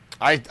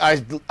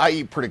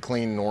eat pretty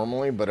clean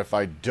normally, but if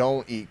I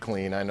don't eat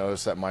clean, I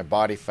notice that my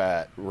body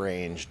fat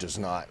range does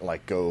not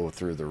go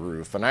through the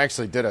roof. And I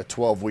actually did a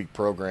 12-week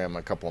program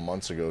a couple of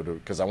months ago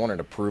because I wanted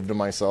to prove to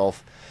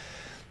myself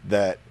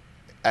that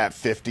at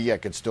 50, I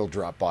could still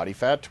drop body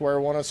fat to where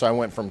I wanted. So I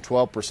went from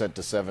 12%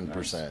 to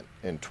 7%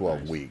 in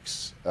 12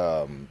 weeks.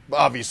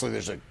 Obviously,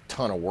 there's a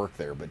ton of work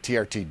there, but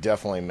TRT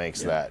definitely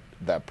makes that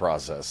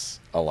process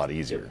a lot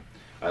easier.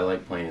 I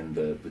like playing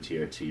the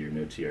TRT or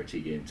no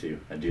TRT game, too.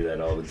 I do that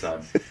all the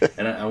time.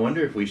 And I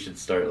wonder if we should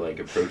start,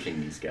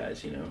 approaching these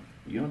guys,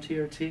 You on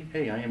TRT?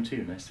 Hey, I am,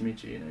 too. Nice to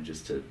meet you.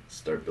 Just to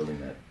start building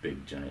that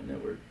big, giant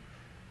network.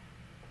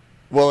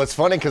 Well, it's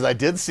funny because I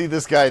did see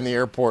this guy in the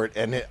airport,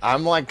 and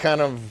I'm kind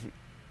of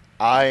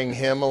eyeing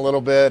him a little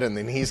bit, and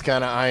then he's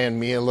kind of eyeing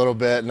me a little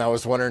bit, and I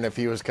was wondering if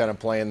he was kind of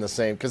playing the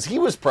same, because he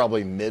was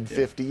probably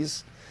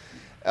mid-50s.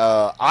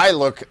 I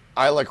look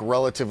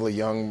relatively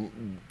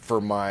young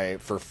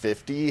for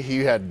 50. He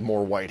had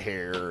more white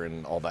hair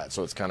and all that,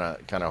 so it's kind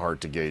of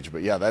hard to gauge.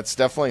 But yeah, that's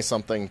definitely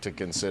something to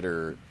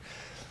consider.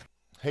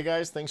 Hey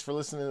guys, thanks for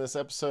listening to this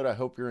episode. I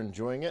hope you're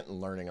enjoying it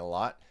and learning a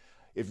lot.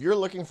 If you're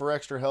looking for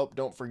extra help,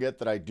 don't forget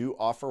that I do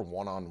offer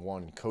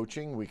one-on-one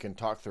coaching. We can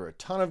talk through a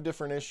ton of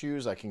different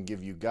issues. I can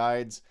give you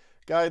guides,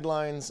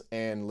 guidelines,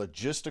 and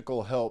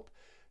logistical help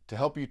to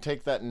help you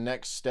take that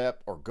next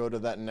step or go to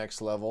that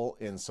next level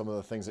in some of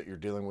the things that you're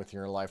dealing with in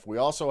your life. We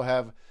also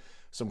have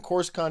some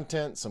course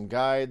content, some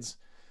guides,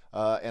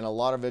 and a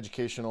lot of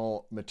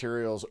educational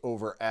materials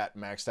over at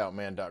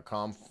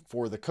maxedoutman.com.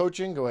 For the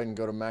coaching, go ahead and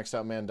go to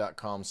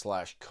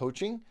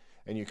maxedoutman.com/coaching,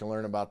 and you can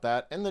learn about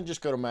that. And then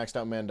just go to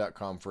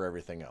maxedoutman.com for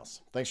everything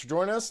else. Thanks for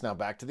joining us. Now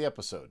back to the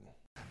episode.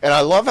 And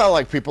I love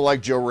how people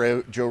like Joe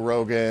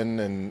Rogan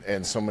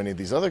and so many of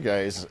these other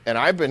guys, and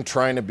I've been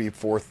trying to be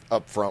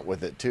up front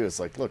with it too. It's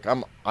like, look,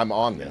 I'm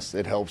on this.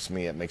 It helps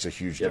me. It makes a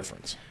huge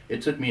difference.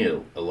 It took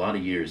me a lot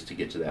of years to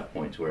get to that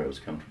point to where I was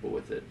comfortable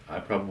with it. I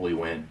probably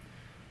went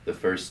the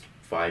first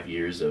 5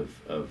 years of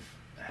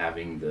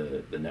having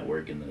the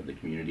network and the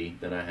community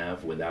that I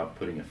have without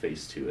putting a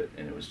face to it.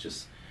 And it was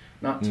just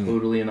not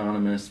totally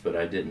anonymous, but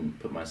I didn't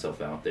put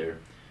myself out there.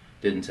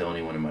 Didn't tell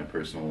anyone in my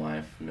personal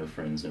life, no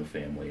friends, no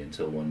family,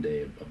 until one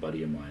day a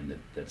buddy of mine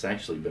that's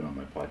actually been on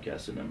my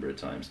podcast a number of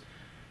times,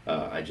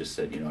 I just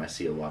said, I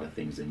see a lot of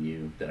things in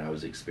you that I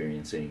was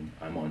experiencing.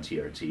 I'm on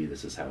TRT.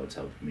 This is how it's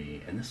helped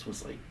me. And this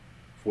was like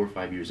 4 or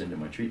 5 years into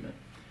my treatment.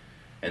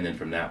 And then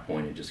from that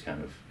point, it just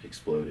kind of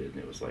exploded.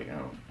 And it was like, I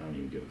don't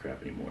even give a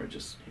crap anymore.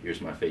 Just, here's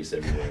my face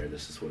everywhere.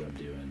 This is what I'm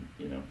doing,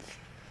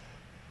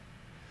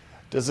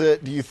 Do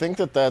you think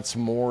that that's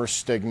more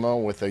stigma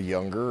with a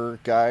younger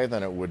guy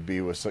than it would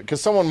be with, because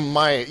someone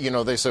might,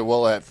 they say,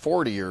 well, at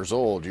 40 years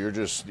old, you're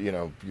just,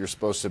 you're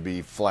supposed to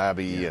be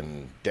flabby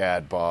and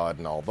dad bod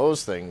and all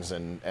those things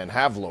and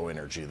have low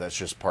energy. That's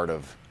just part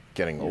of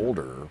getting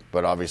older.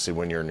 But obviously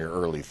when you're in your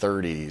early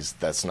 30s,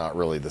 that's not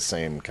really the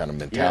same kind of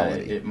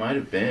mentality. Yeah, it might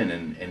have been.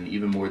 And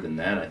even more than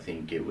that, I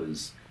think it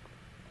was,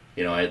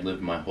 I had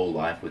lived my whole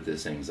life with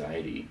this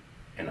anxiety,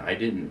 and I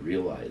didn't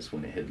realize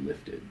when it had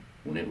lifted.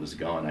 When it was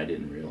gone, I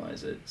didn't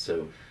realize it.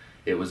 So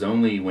it was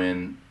only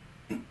when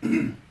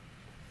I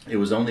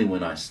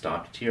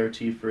stopped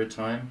TRT for a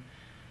time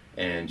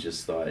and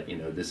just thought,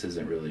 this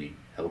isn't really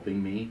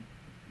helping me,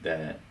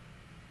 that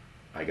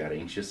I got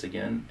anxious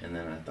again. And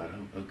then I thought,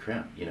 oh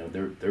crap,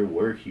 there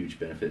were huge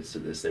benefits to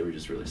this. They were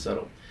just really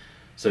subtle.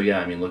 So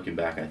yeah, looking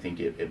back, I think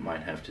it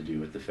might have to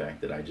do with the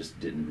fact that I just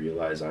didn't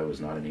realize I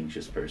was not an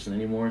anxious person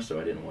anymore. So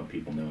I didn't want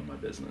people knowing my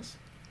business.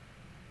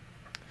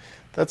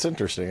 That's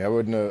interesting.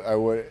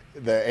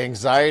 The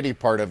anxiety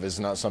part of it is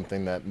not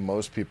something that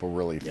most people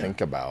really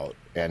think about,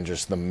 and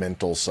just the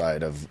mental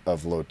side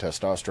of low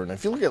testosterone.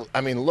 If you look at,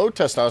 low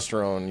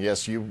testosterone,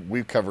 yes,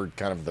 we've covered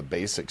kind of the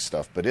basic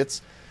stuff, but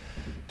it's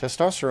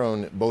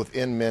testosterone both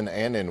in men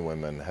and in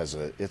women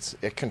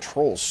it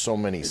controls so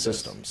many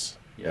systems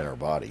in our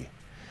body.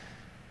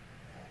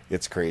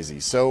 It's crazy.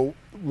 So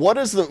what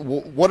are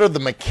the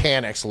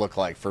mechanics look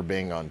like for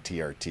being on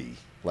TRT?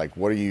 Like,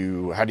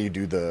 how do you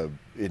do the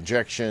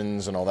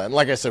injections and all that? And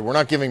like I said, we're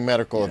not giving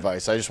medical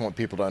advice. I just want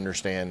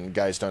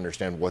guys to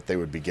understand what they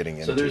would be getting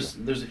into. So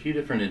there's a few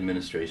different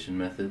administration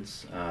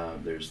methods.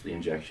 There's the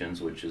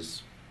injections, which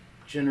is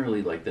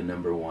generally like the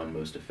number one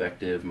most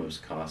effective,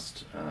 most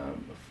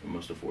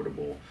most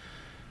affordable.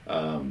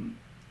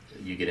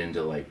 You get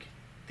into like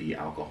the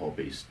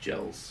alcohol-based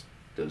gels.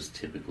 Those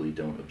typically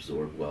don't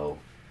absorb well.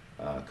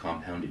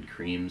 Compounded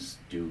creams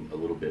do a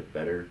little bit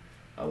better.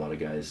 A lot of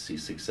guys see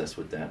success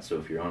with that. So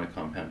if you're on a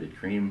compounded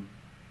cream,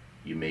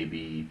 you may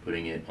be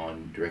putting it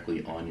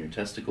directly on your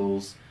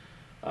testicles.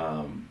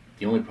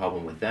 The only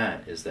problem with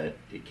that is that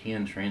it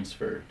can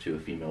transfer to a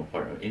female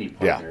partner, any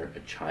partner, a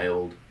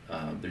child.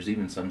 There's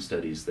even some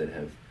studies that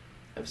have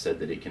said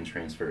that it can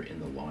transfer in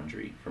the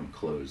laundry from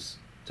clothes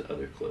to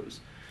other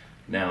clothes.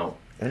 Now,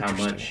 how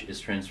much is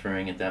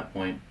transferring at that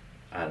point?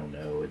 I don't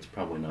know. It's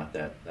probably not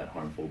that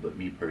harmful. But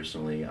me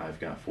personally, I've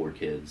got 4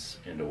 kids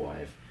and a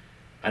wife.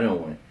 I don't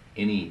want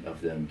any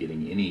of them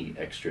getting any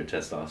extra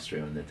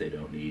testosterone that they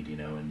don't need,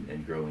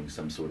 and growing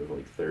some sort of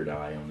like third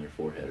eye on their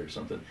forehead or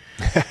something.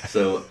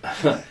 So,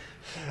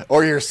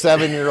 or your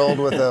 7-year-old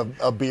with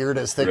a beard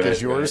as thick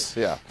as yours.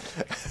 Right. Yeah.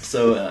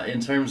 So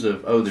in terms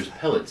of, there's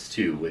pellets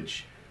too,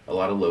 which a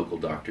lot of local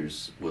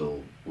doctors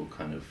will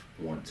kind of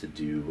want to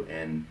do,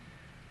 and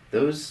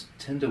those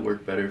tend to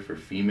work better for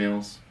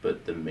females,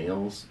 but the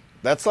males.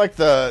 That's like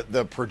the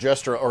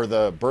progesterone or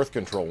the birth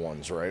control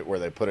ones, right? Where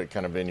they put it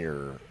kind of in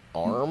your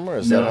arm, or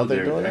is that how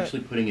they're doing it? No, they're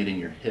actually putting it in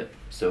your hip,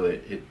 so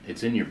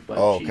it's in your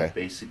butt cheek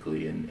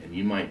basically, and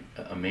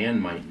a man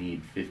might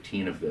need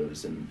 15 of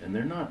those, and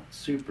they're not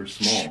super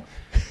small,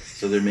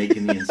 so they're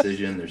making the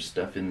incision, they're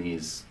stuffing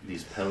these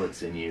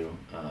pellets in you,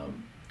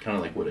 kind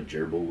of like what a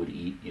gerbil would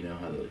eat,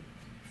 how the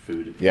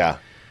food. Yeah.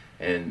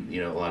 And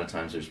a lot of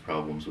times there's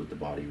problems with the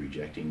body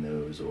rejecting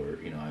those, or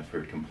I've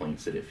heard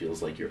complaints that it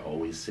feels like you're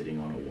always sitting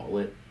on a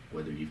wallet,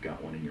 whether you've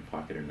got one in your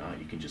pocket or not.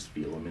 You can just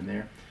feel them in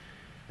there.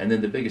 And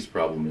then the biggest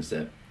problem is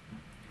that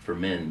for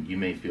men, you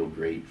may feel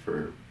great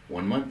for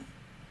 1 month,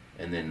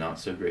 and then not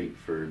so great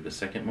for the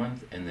second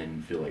month, and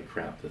then feel like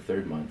crap the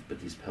third month.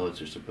 But these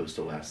pellets are supposed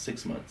to last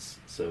 6 months.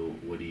 So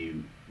what do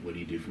you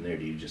do from there?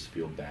 Do you just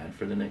feel bad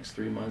for the next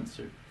 3 months,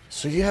 or?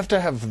 So you have to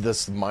have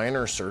this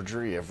minor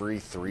surgery every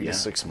 3 to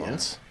 6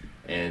 months,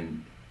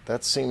 and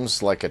that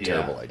seems like a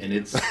terrible idea. And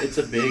it's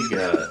a big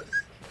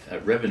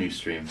revenue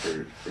stream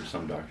for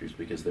some doctors,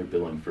 because they're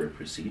billing for a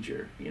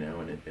procedure,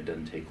 and it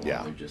doesn't take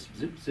long. They're just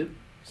zip,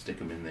 stick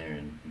them in there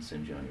and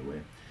send you on your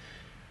way.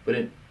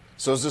 But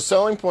So is the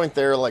selling point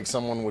there like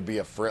someone would be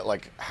afraid,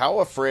 like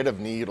how afraid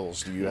of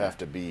needles do you have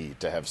to be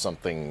to have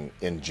something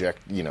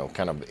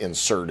kind of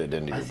inserted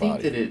into your body? I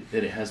think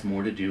that it has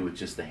more to do with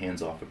just the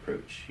hands-off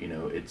approach.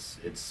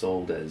 It's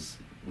sold as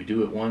we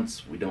do it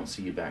once, we don't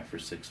see you back for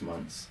 6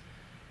 months,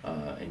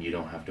 and you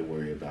don't have to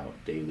worry about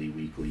daily,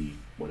 weekly,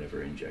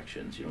 whatever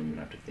injections. You don't even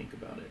have to think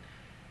about it.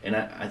 And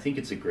I think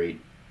it's a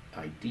great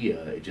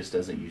idea. It just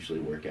doesn't usually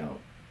work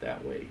out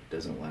that way. It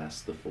doesn't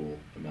last the full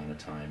amount of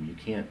time. You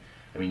can't.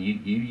 You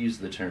used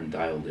the term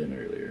dialed in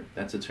earlier.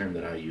 That's a term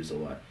that I use a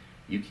lot.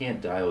 You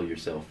can't dial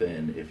yourself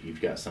in if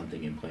you've got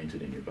something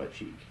implanted in your butt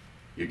cheek.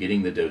 You're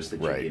getting the dose that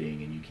you're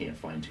getting, and you can't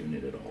fine-tune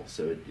it at all.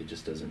 So it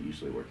just doesn't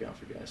usually work out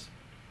for guys.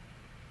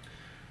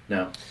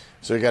 Now,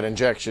 so you got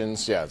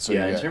injections, in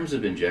terms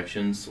of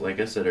injections,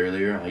 like I said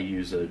earlier, I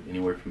use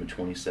anywhere from a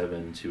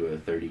 27 to a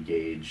 30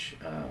 gauge,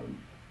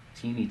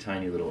 teeny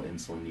tiny little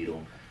insulin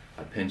needle.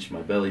 I pinch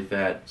my belly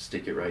fat,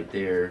 stick it right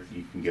there.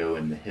 You can go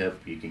in the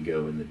hip, you can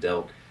go in the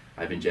delt.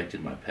 I've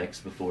injected my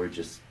pecs before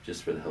just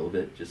for the hell of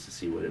it, just to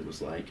see what it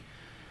was like.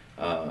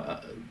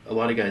 A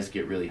lot of guys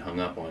get really hung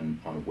up on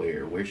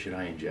where should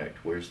I inject?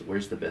 Where's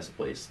the best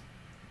place?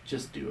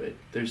 Just do it.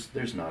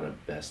 There's not a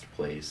best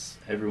place.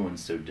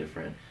 Everyone's so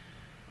different.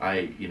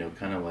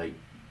 Kind of like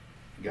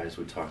guys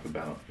would talk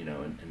about,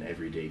 an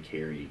everyday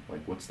carry.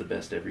 Like, what's the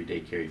best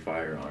everyday carry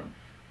firearm?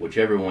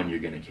 Whichever one you're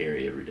going to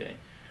carry every day.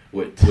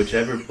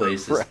 Whichever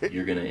place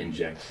you're going to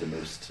inject the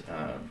most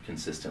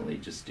consistently,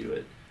 just do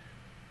it.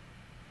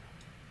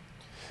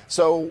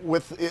 So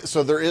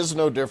there is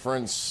no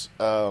difference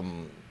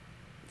in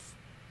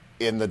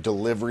the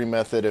delivery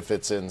method if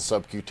it's in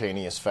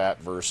subcutaneous fat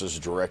versus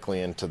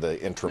directly into the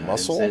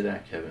intramuscle? No, I didn't say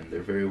that, Kevin.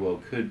 There very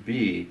well could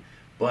be,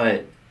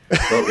 but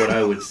what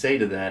I would say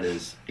to that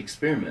is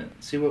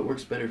experiment. See what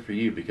works better for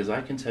you, because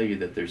I can tell you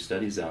that there's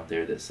studies out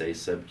there that say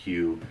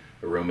sub-Q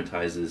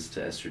aromatizes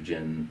to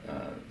estrogen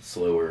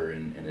slower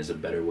and is a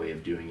better way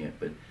of doing it,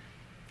 but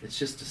it's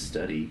just a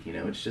study.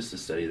 It's just a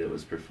study that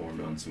was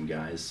performed on some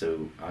guys.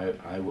 So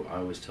I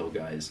always tell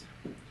guys,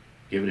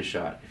 give it a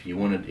shot. If you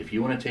want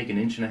to take an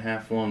 1.5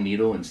 inch long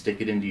needle and stick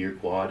it into your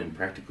quad and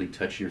practically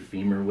touch your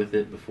femur with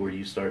it before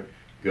you start,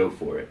 go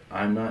for it.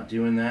 I'm not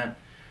doing that.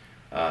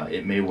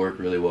 It may work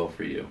really well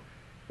for you.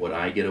 What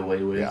I get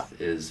away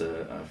with is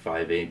a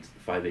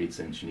 5/8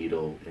 inch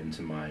needle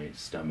into my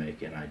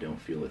stomach, and I don't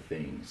feel a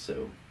thing.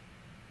 So,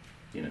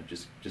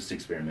 just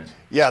experiment.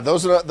 Yeah,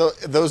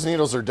 those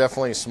needles are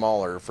definitely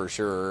smaller for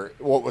sure.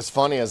 What was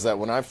funny is that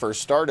when I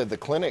first started, the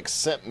clinic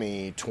sent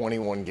me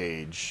 21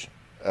 gauge,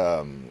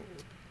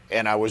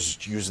 and I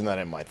was using that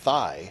in my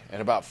thigh.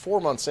 And about 4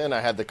 months in,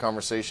 I had the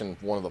conversation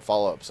with one of the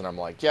follow-ups, and I'm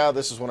like, yeah,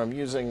 this is what I'm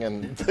using.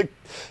 And the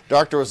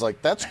doctor was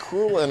like, that's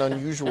cruel and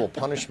unusual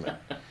punishment.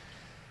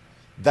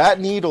 That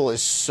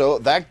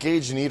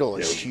gauge needle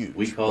is huge.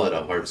 We call it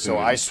a harpoon. So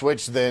I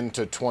switched then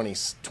to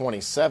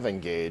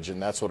 27 gauge,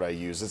 and that's what I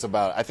use. It's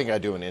about, I think I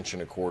do 1.25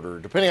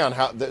 inches, depending on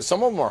how,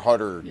 some of them are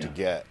harder to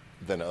get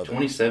than others.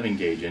 27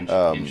 gauge inch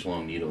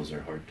long needles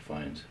are hard to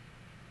find.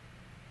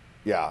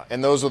 Yeah,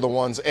 and those are the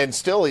ones, and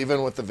still,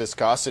 even with the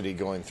viscosity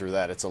going through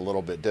that, it's a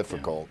little bit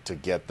difficult to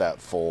get that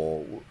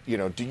full,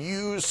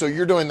 so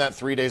you're doing that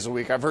 3 days a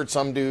week. I've heard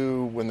some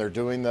do, when they're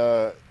doing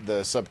the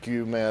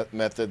sub-Q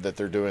method, that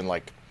they're doing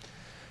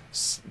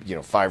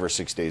 5 or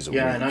 6 days a week.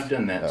 Yeah, and I've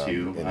done that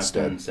too.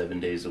 Instead. I've done 7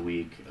 days a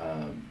week.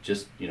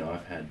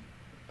 I've had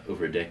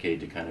over a decade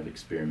to kind of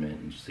experiment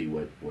and see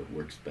what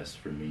works best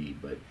for me.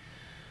 But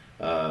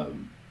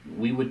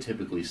we would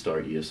typically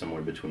start you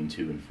somewhere between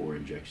 2 and 4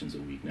 injections a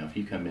week. Now, if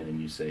you come in and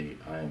you say,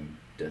 I am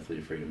deathly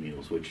afraid of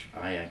needles, which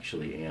I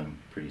actually am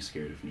pretty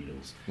scared of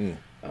needles,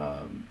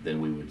 then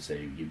we would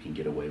say you can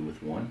get away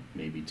with 1,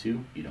 maybe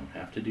 2. You don't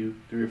have to do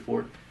 3 or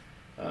 4.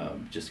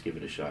 Just give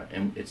it a shot,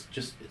 and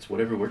it's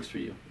whatever works for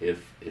you.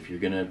 If you're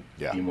gonna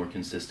be more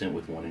consistent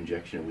with 1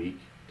 injection a week,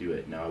 do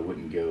it. Now, I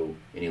wouldn't go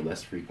any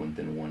less frequent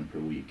than 1 per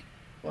week.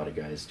 A lot of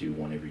guys do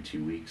 1 every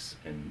 2 weeks,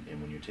 and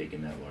when you're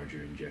taking that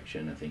larger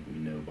injection, I think we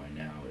know by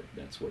now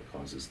that's what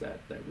causes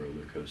that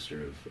roller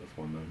coaster of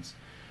hormones.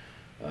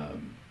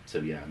 So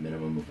yeah,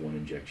 minimum of 1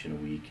 injection a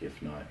week, if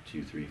not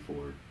 2, 3, 4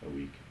 a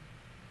week.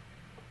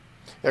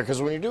 Yeah,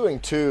 because when you're doing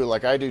 2,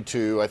 like I do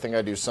 2, I think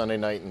I do Sunday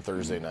night and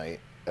Thursday night.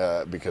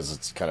 Because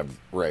it's kind of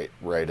right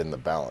in the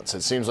balance.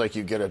 It seems like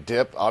you get a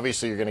dip.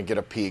 Obviously, you're going to get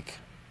a peak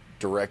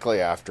directly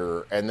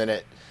after, and then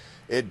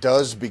it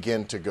does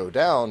begin to go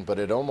down, but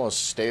it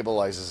almost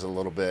stabilizes a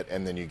little bit,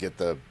 and then you get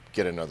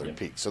another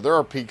peak. So there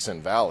are peaks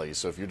and valleys.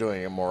 So if you're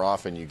doing it more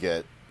often, you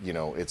get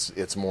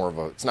it's more of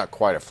it's not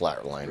quite a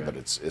flat line, but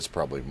it's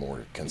probably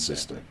more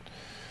consistent. Exactly.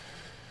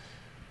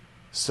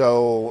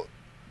 So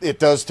it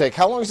does take.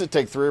 How long does it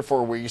take? 3 or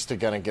 4 weeks to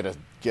kind of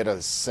get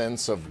a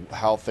sense of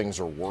how things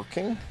are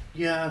working?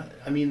 Yeah,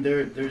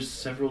 there's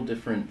several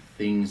different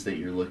things that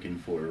you're looking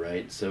for,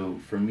 right? So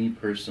for me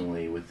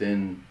personally,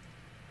 within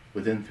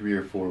 3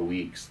 or 4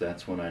 weeks,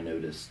 that's when I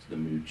noticed the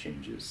mood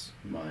changes.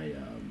 I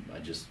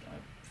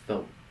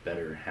felt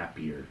better,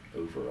 happier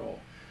overall.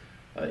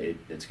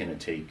 It's going to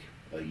take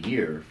a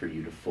year for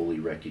you to fully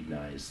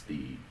recognize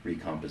the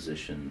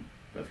recomposition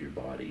of your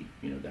body,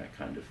 that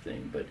kind of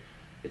thing. But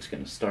it's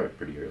going to start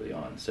pretty early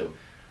on. So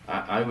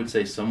I would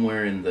say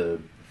somewhere in the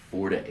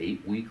 4 to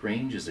 8 week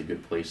range is a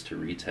good place to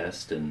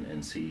retest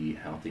and see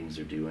how things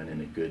are doing,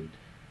 and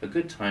a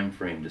good time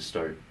frame to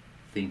start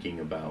thinking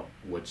about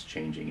what's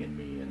changing in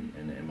me,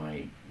 and am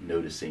I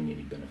noticing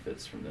any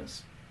benefits from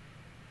this.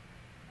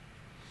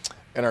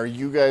 And are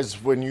you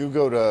guys, when you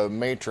go to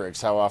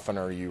Matrix, how often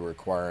are you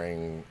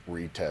requiring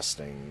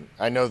retesting?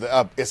 I know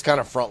that it's kind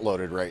of front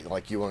loaded, right?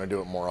 Like you want to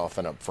do it more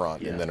often up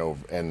front, Yeah.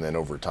 and then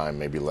over time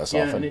maybe less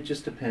Yeah, often. and it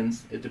just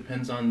depends. It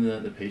depends on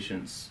the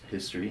patient's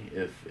history.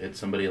 If it's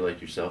somebody like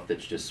yourself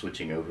that's just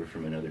switching over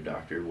from another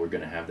doctor, we're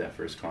going to have that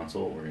first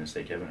consult. We're going to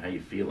say, Kevin, how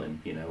you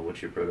feeling?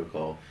 What's your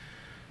protocol?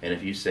 And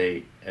if you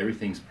say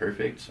everything's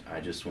perfect,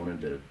 I just wanted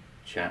to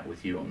chat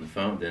with you on the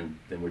phone,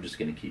 then we're just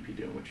going to keep you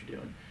doing what you're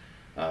doing.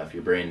 If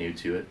you're brand new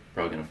to it,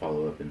 probably going to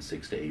follow up in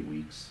 6 to 8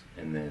 weeks,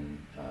 and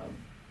then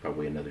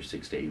probably another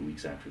 6 to 8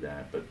 weeks after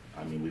that. But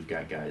I mean, we've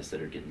got guys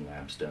that are getting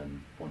labs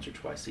done once or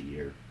twice a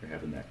year. They're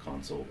having that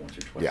consult once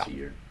or twice a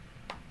year.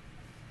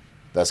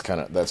 That's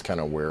kind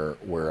of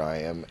where I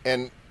am.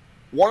 And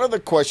one of the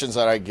questions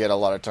that I get a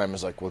lot of time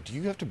is like, well, do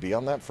you have to be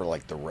on that for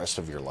like the rest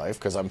of your life?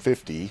 Because I'm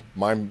 50.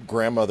 My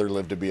grandmother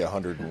lived to be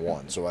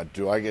 101. So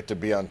do I get to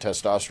be on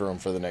testosterone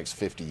for the next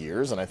 50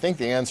 years? And I think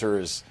the answer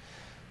is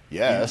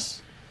yes.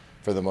 Yeah.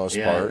 For the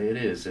most part. Yeah, it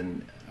is.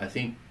 And I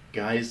think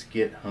guys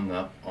get hung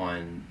up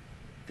on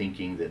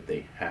thinking that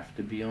they have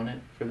to be on it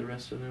for the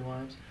rest of their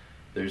lives.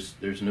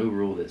 There's no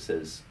rule that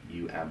says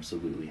you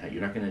absolutely have.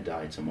 You're not going to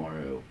die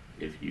tomorrow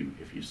if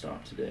you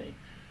stop today.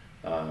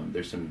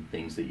 There's some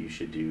things that you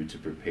should do to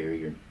prepare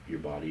your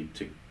body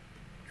to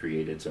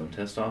create its own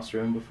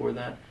testosterone before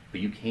that, but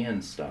you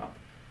can stop.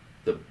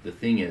 The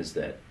thing is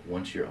that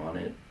once you're on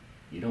it,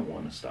 you don't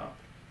want to stop.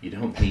 You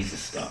don't need to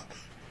stop.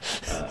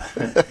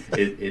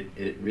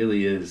 It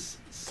really is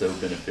so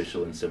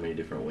beneficial in so many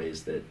different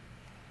ways that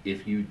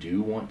if you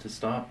do want to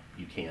stop,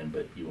 you can,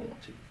 but you won't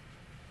want to.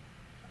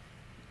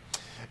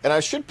 And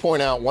I should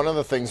point out one of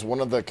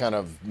the kind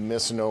of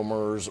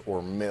misnomers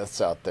or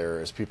myths out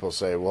there is people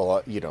say,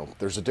 well,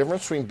 there's a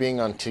difference between being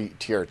on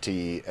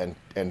TRT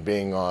and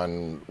being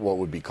on what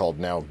would be called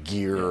now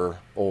gear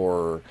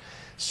or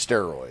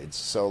steroids.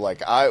 So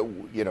like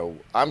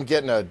I'm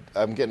getting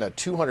a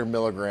 200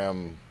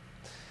 milligram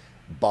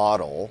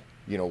bottle,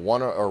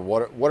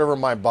 whatever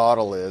my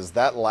bottle is,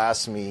 that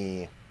lasts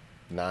me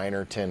 9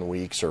 or 10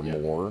 weeks or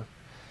more.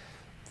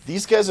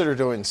 These guys that are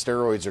doing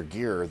steroids or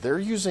gear, they're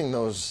using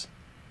those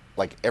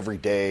like every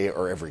day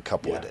or every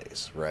couple of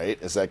days, right?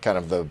 Is that kind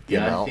of the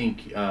amount? I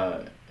think,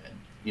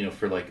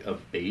 for like a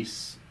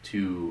base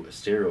to a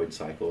steroid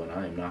cycle, and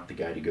I am not the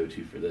guy to go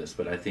to for this,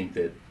 but I think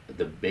that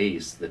the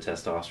base, the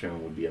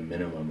testosterone would be a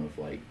minimum of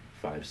like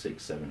 500,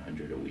 600,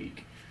 700 a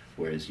week,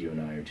 whereas you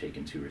and I are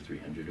taking 200 or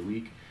 300 a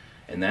week.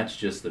 And that's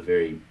just the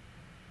very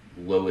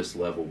lowest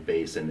level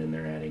base, and then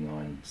they're adding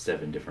on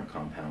 7 different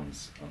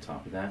compounds on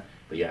top of that.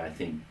 But yeah, I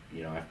think,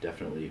 I've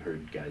definitely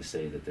heard guys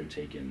say that they're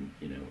taking,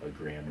 a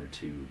gram or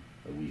 2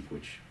 a week,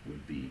 which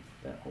would be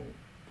that whole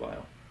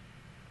vial.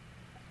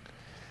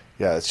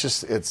 Yeah,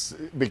 it's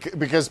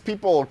because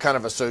people kind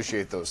of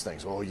associate those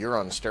things. Well, you're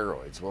on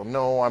steroids. Well,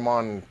 no, I'm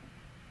on,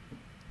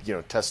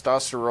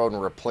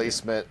 testosterone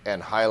replacement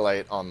and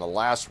highlight on the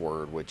last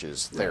word, which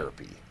is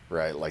therapy.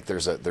 Right, like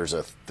there's a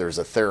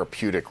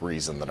therapeutic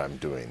reason that I'm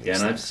doing these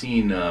things.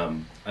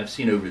 And I've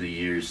seen over the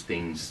years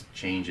things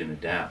change and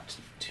adapt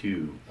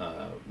too.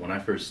 When I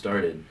first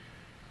started,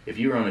 if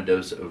you were on a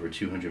dose over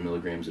 200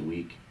 milligrams a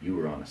week, you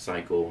were on a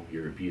cycle.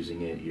 You're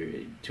abusing it. You're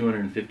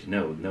 250.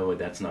 No,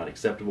 that's not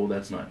acceptable.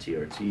 That's not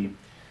TRT.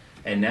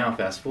 And now,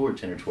 fast forward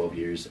 10 or 12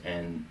 years,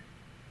 and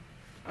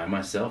I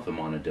myself am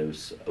on a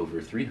dose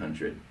over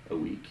 300 a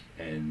week,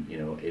 and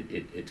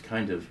it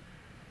kind of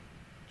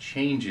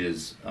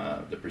changes,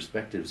 the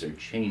perspectives are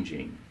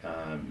changing.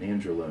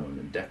 Nandrolone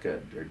and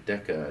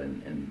Deca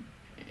and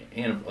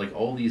like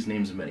all these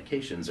names of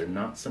medications are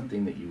not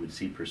something that you would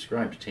see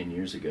prescribed 10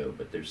 years ago,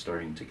 but they're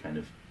starting to kind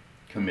of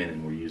come in,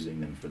 and we're using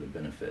them for the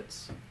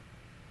benefits.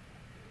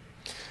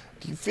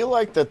 Do you feel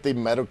like that the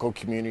medical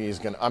community is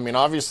going to,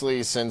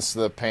 obviously since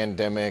the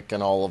pandemic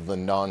and all of the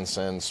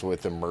nonsense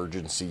with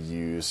emergency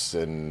use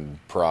and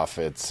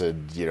profits,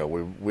 and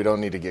we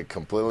don't need to get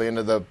completely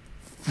into the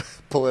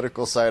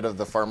political side of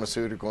the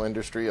pharmaceutical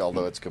industry,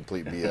 although it's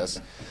complete BS.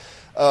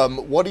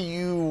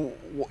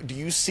 Do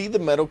you see the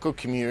medical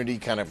community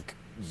kind of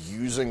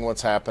using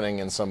what's happening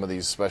in some of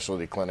these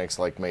specialty clinics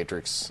like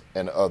Matrix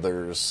and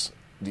others?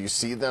 Do you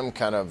see them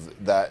kind of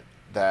that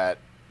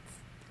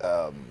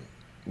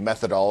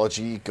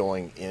methodology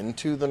going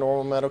into the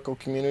normal medical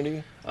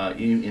community?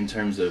 In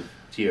terms of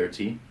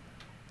TRT?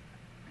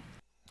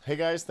 Hey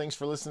guys, thanks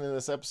for listening to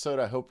this episode.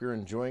 I hope you're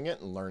enjoying it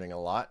and learning a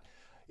lot.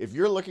 If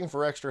you're looking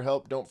for extra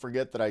help, don't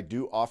forget that I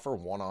do offer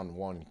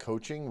one-on-one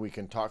coaching. We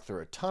can talk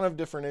through a ton of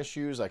different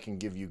issues. I can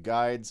give you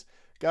guides,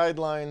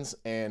 guidelines,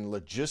 and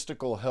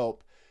logistical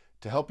help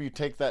to help you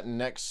take that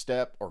next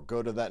step or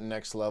go to that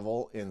next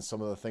level in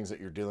some of the things that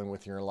you're dealing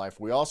with in your life.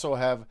 We also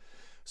have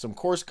some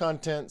course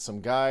content, some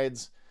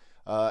guides,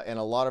 and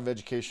a lot of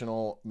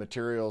educational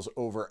materials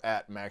over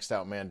at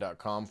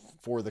maxedoutman.com.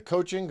 For the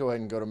coaching, go ahead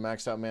and go to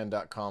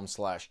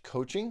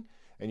maxedoutman.com/coaching,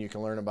 and you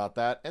can learn about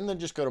that. And then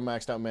just go to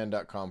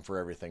maxedoutman.com for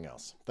everything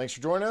else. Thanks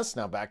for joining us.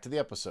 Now back to the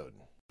episode.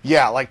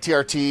 Yeah, like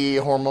TRT,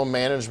 hormone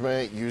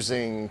management,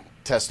 using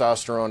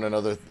testosterone and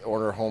other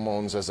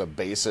hormones as a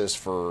basis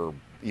for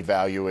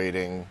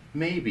evaluating.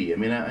 Maybe. I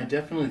mean, I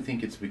definitely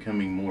think it's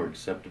becoming more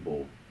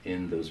acceptable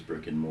in those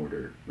brick and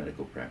mortar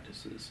medical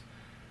practices.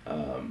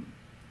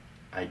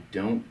 I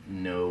don't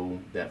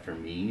know that for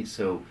me.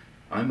 So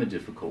I'm a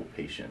difficult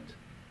patient,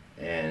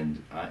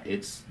 and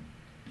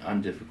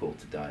I'm difficult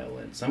to dial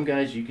in. Some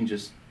guys you can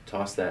just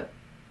toss that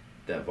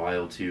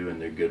vial to,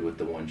 and they're good with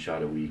the one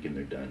shot a week and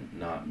they're done.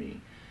 Not me.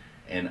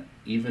 And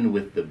even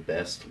with the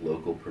best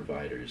local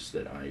providers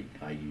that I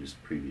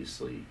used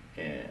previously,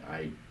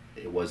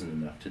 it wasn't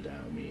enough to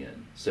dial me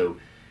in. So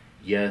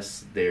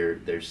yes,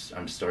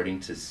 I'm starting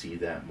to see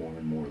that more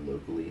and more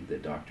locally,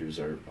 that doctors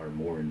are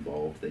more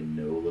involved. They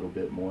know a little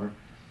bit more.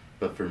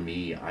 But for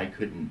me, I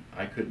couldn't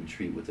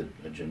treat with a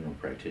general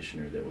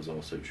practitioner that was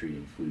also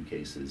treating flu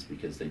cases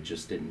because they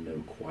just didn't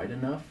know quite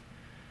enough.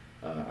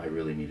 I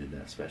really needed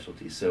that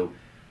specialty. So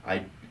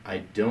I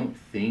don't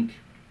think,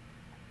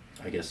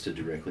 I guess to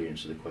directly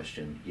answer the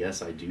question,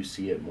 yes, I do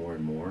see it more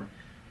and more,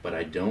 but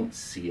I don't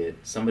see it,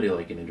 somebody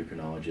like an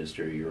endocrinologist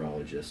or a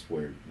urologist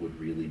where would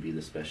really be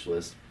the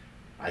specialist.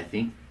 I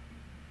think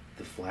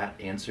the flat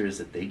answer is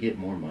that they get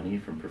more money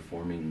from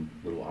performing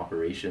little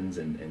operations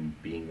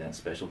and being that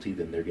specialty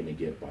than they're going to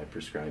get by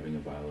prescribing a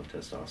vial of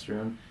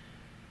testosterone.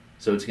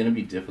 So it's going to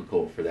be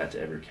difficult for that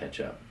to ever catch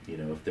up. You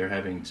know, if they're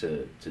having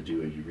to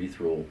do a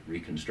urethral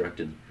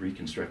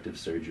reconstructive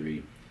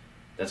surgery,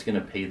 that's going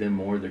to pay them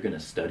more. They're going to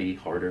study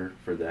harder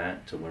for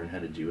that to learn how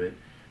to do it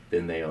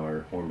than they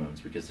are hormones,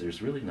 because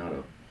there's really not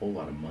a whole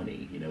lot of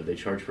money. You know, they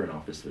charge for an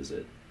office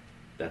visit.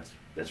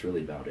 That's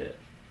really about it.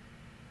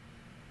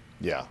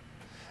 Yeah.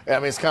 I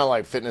mean, it's kind of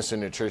like fitness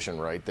and nutrition,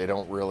 right? They'd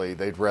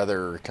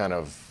rather kind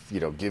of,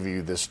 give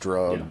you this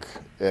drug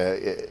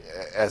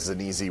as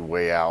an easy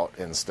way out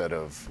instead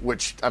of,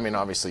 which, I mean,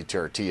 obviously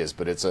TRT is,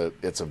 but it's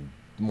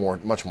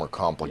much more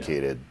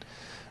complicated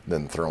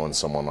than throwing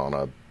someone on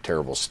a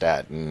terrible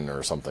statin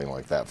or something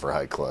like that for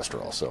high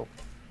cholesterol. So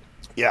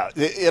yeah,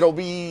 it'll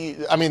be,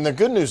 I mean, the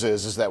good news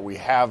is that we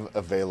have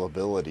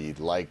availability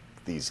like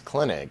these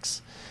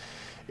clinics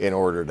in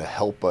order to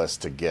help us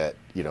to get,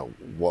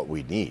 what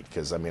we need.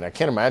 Because, I mean, I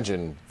can't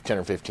imagine 10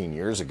 or 15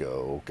 years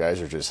ago,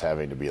 guys are just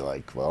having to be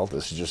like, well,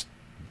 this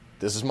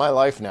is my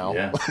life now.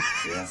 Yeah.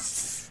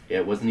 Yeah,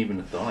 it wasn't even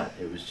a thought.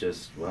 It was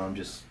just, well, I'm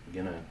just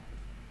going to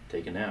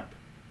take a nap.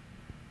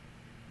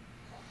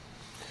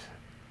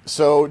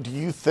 So do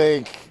you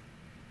think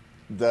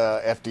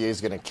the FDA is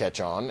going to catch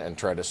on and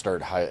try to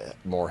start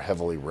more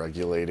heavily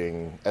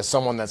regulating? As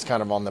someone that's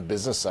kind of on the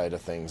business side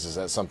of things, is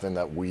that something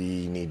that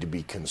we need to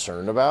be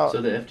concerned about?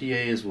 So the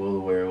FDA is well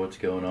aware of what's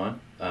going on.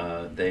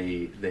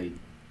 They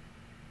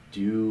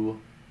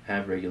do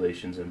have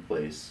regulations in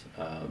place.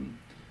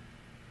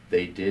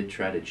 They did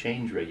try to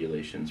change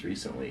regulations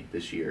recently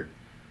this year.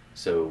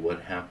 So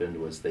what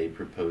happened was they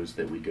proposed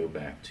that we go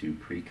back to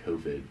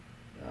pre-COVID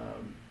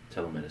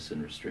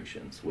telemedicine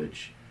restrictions,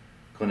 which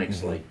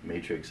clinics like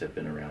Matrix have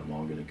been around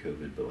longer than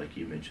COVID, but like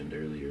you mentioned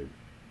earlier,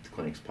 the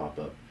clinics pop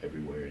up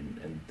everywhere.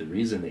 And the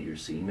reason that you're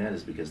seeing that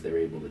is because they're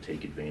able to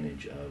take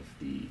advantage of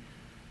the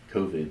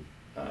COVID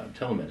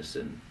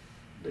telemedicine.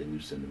 They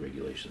loosen the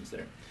regulations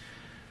there.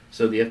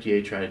 So the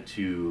FDA tried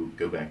to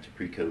go back to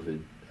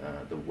pre-COVID,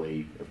 the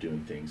way of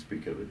doing things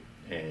pre-COVID.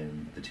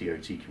 And the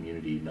TRT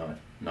community,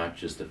 not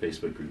just the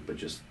Facebook group, but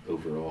just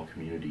overall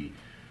community,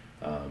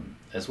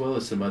 as well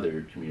as some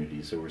other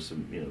communities. There were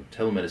some,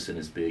 telemedicine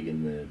is big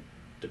in the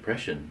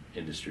depression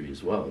industry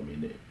as well. I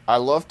mean, I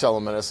love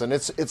telemedicine.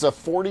 It's a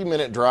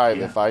 40-minute drive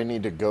if I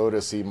need to go to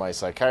see my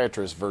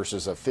psychiatrist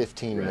versus a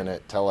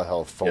 15-minute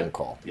telehealth phone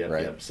call.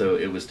 Yep. So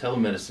it was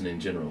telemedicine in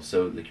general.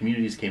 So the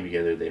communities came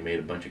together. They made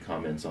a bunch of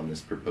comments on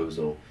this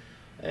proposal,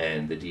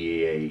 and the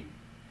DEA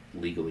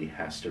legally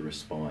has to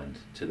respond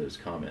to those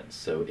comments.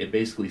 So it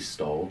basically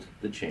stalled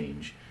the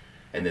change,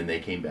 and then they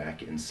came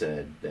back and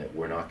said that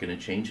we're not going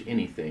to change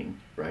anything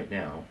right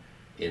now.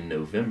 In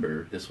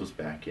November, this was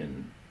back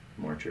in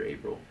March or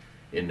April.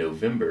 In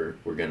November,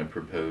 we're going to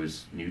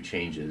propose new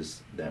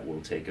changes that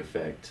will take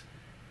effect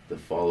the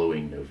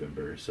following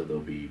November, so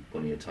there'll be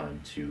plenty of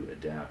time to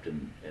adapt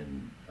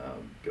and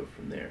go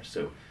from there.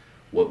 So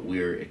what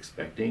we're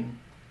expecting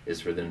is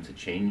for them to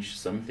change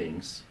some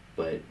things,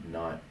 but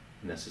not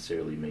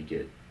necessarily make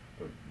it,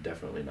 or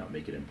definitely not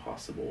make it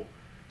impossible.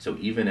 So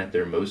even at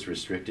their most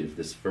restrictive,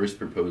 this first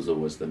proposal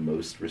was the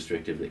most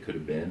restrictive that could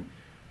have been,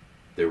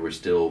 there were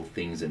still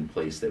things in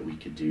place that we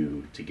could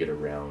do to get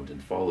around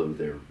and follow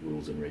their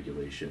rules and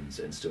regulations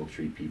and still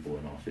treat people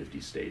in all 50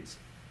 states.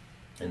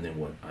 And then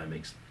what I'm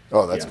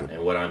good.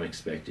 And what I'm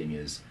expecting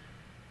is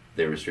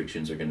their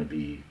restrictions are going to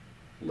be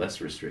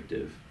less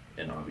restrictive,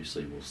 and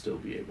obviously we'll still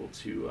be able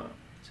to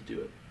do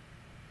it.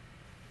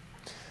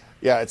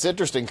 Yeah, it's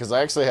interesting because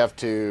I actually have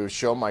to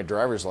show my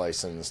driver's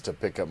license to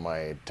pick up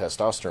my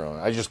testosterone.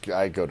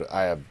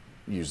 I have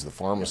use the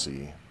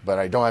pharmacy, but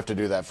I don't have to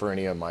do that for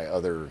any of my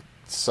other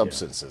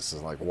substances.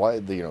 It's like, why,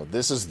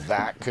 this is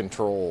that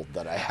controlled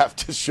that I have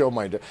to show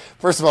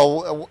first of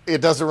all,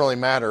 it doesn't really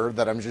matter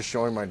that I'm just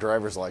showing my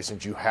driver's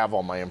license. You have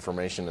all my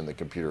information in the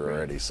computer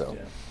already. So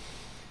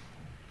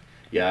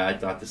yeah, I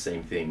thought the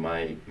same thing.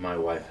 My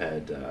wife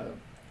had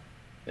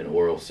an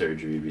oral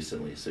surgery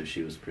recently, so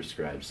she was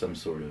prescribed some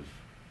sort of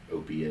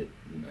opiate,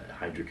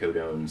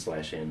 hydrocodone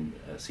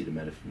 /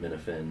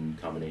 acetaminophen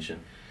combination,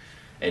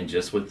 and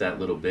just with that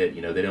little bit,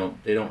 they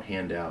don't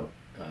hand out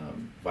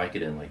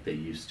Vicodin like they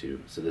used to.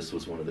 So this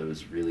was one of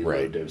those really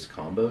low dose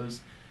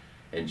combos,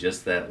 and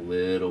just that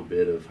little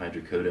bit of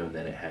hydrocodone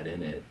that it had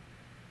in it,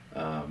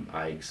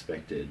 I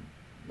expected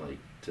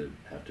to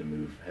have to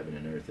move heaven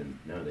and earth, and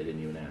no, they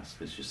didn't even ask.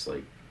 It's just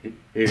like,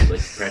 here,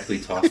 practically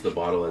toss the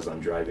bottle as I'm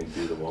driving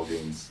through the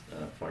Walgreens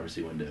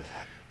pharmacy window.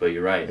 But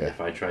you're right. Yeah. If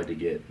I tried to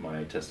get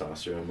my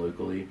testosterone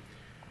locally,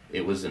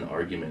 it was an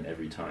argument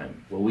every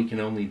time. Well, we can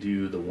only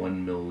do the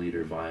 1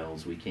 milliliter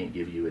vials. We can't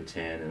give you a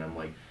 10. And I'm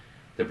like,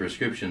 the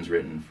prescription's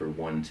written for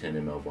 1 10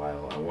 ml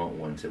vial. I want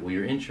 1 10. Well,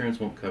 your insurance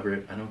won't cover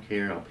it. I don't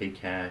care. I'll pay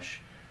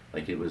cash.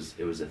 It was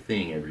a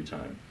thing every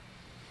time.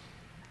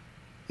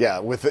 Yeah,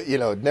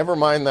 never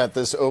mind that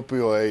this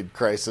opioid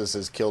crisis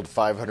has killed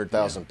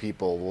 500,000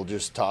 people. We'll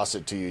just toss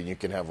it to you and you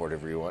can have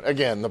whatever you want.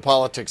 Again, the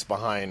politics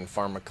behind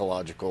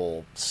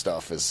pharmacological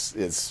stuff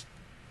is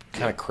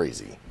kind of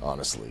crazy,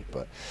 honestly.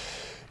 But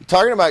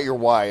talking about your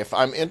wife,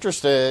 I'm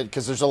interested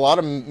because there's a lot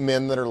of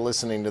men that are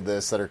listening to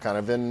this that are kind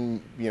of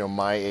in,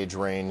 my age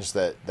range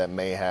that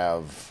may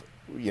have,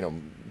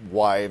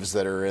 wives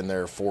that are in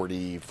their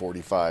 40,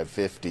 45,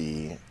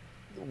 50.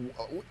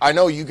 I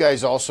know you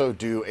guys also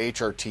do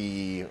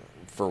HRT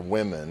for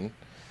women.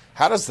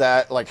 How does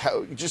that,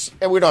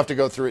 and we don't have to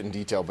go through it in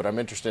detail, but I'm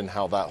interested in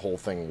how that whole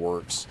thing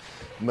works.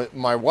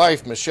 My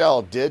wife,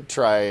 Michelle, did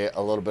try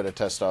a little bit of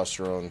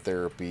testosterone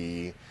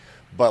therapy,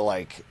 but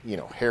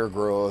hair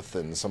growth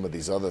and some of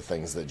these other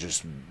things that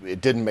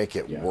it didn't make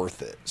it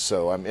worth it.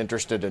 So I'm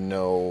interested to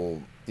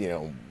know,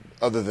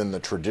 other than the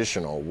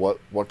traditional,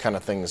 what kind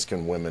of things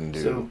can women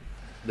do? So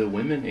the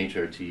women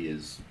HRT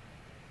is,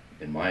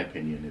 in my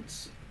opinion,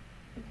 it's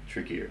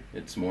trickier.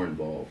 It's more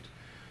involved.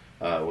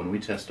 When we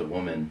test a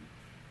woman,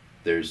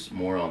 there's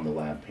more on the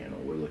lab panel.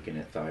 We're looking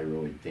at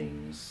thyroid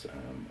things.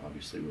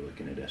 Obviously, we're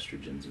looking at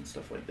estrogens and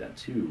stuff like that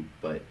too.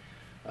 But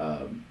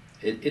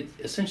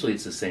essentially,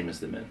 it's the same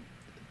as the men.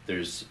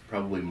 There's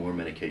probably more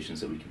medications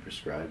that we can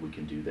prescribe. We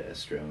can do the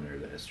estrone or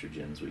the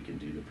estrogens. We can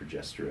do the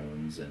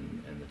progesterones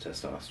and the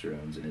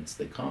testosterones. And it's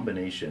the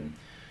combination.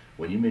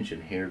 When you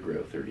mention hair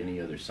growth or any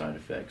other side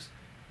effects,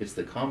 it's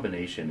the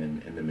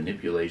combination and the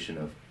manipulation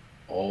of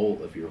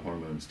all of your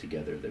hormones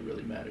together that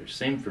really matters.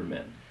 Same for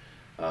men.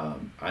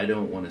 I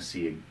don't want to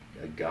see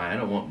a guy, I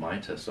don't want my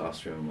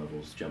testosterone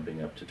levels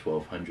jumping up to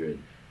 1200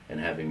 and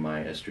having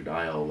my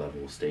estradiol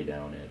level stay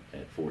down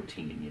at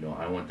 14.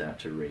 I want that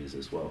to raise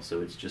as well.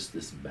 So it's just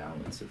this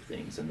balance of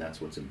things, and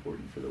that's what's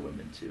important for the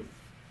women too.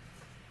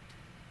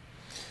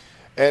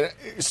 And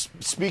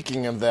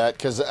speaking of that,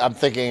 because I'm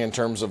thinking in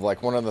terms of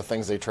one of the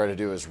things they try to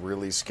do is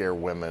really scare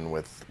women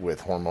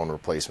with hormone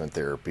replacement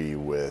therapy,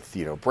 with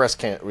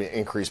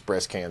increased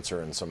breast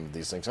cancer and some of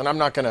these things. And I'm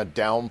not going to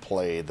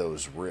downplay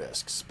those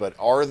risks, but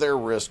are there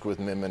risks with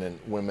women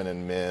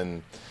and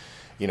men?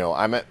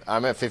 I'm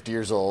at 50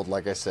 years old,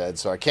 like I said,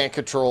 so I can't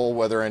control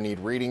whether I need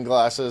reading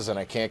glasses, and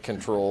I can't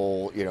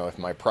control if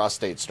my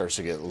prostate starts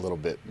to get a little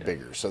bit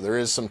bigger. So there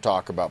is some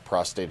talk about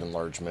prostate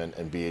enlargement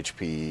and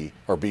BHP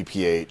or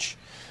BPH.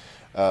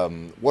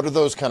 What are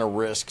those kind of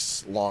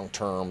risks long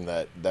term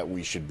that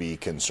we should be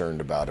concerned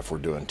about if we're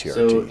doing TRT?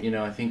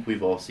 So, I think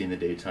we've all seen the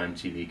daytime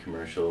TV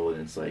commercial,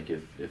 and it's like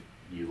if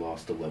you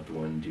lost a loved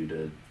one due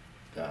to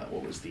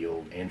what was the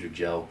old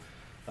androgel,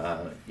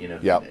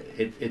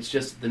 it's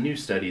just the new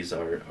studies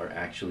are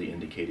actually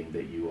indicating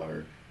that you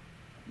are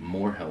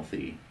more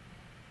healthy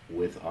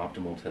with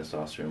optimal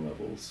testosterone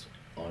levels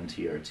on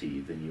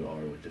TRT than you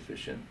are with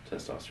deficient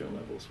testosterone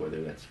levels,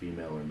 whether that's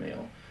female or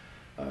male.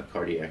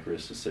 Cardiac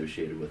risks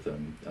associated with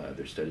them.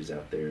 There's studies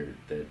out there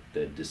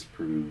that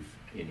disprove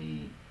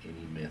any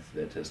myth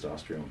that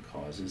testosterone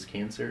causes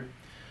cancer.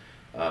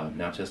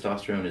 Now,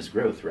 testosterone is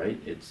growth,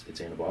 right? It's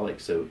anabolic,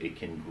 so it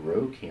can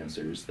grow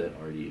cancers that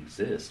already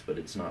exist, but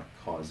it's not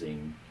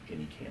causing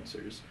any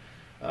cancers.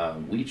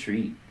 We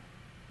treat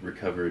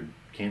recovered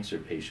cancer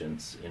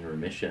patients in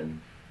remission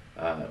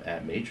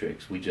at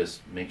Matrix. We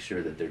just make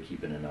sure that they're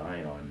keeping an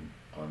eye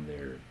on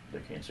their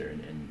cancer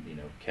and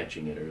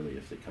catching it early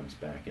if it comes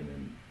back, and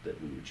then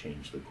that we would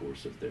change the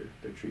course of their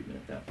treatment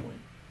at that point.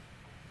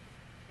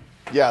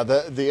 Yeah,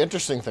 the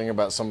interesting thing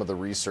about some of the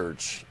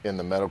research in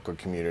the medical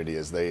community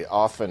is they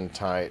often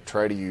try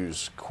to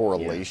use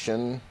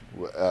correlation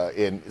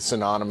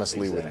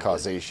synonymously with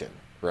causation,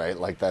 right?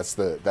 That's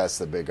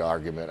the big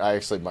argument.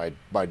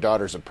 My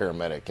daughter's a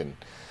paramedic,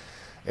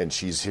 and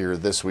she's here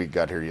this week,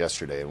 got here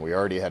yesterday, and we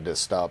already had to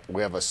stop.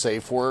 We have a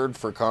safe word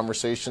for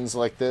conversations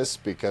like this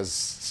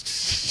because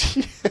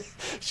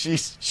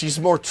she's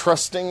more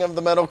trusting of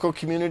the medical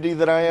community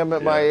than I am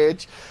at my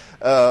age.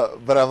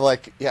 But I'm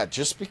like, yeah,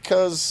 just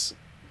because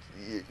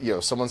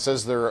someone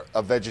says they're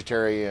a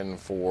vegetarian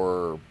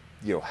for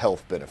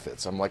health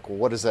benefits, I'm like, well,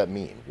 what does that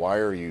mean?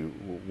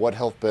 What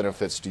health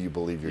benefits do you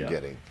believe you're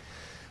getting?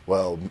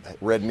 Well,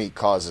 red meat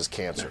causes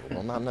cancer.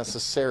 Well, not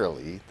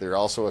necessarily. They're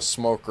also a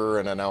smoker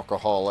and an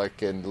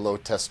alcoholic and low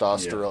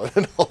testosterone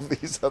and all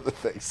these other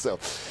things. So,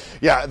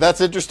 yeah, that's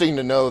interesting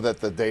to know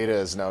that the data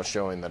is now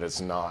showing that it's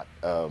not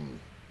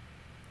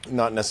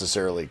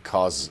necessarily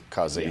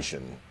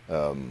causation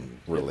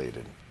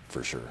related,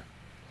 for sure.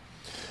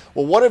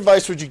 Well, what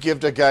advice would you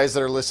give to guys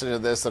that are listening to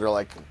this that are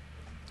like,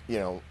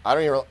 I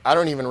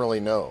don't even really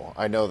know.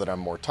 I know that I'm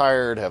more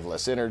tired, have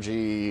less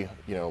energy.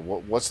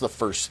 What's the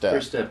first step?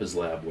 First step is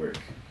lab work.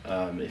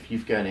 If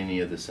you've got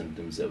any of the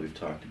symptoms that we've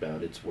talked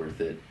about, it's worth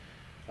it.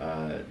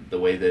 The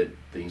way that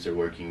things are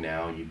working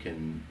now, you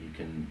can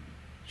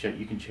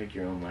check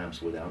your own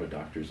labs without a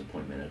doctor's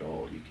appointment at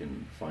all. You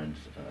can find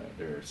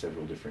there are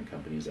several different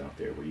companies out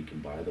there where you can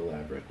buy the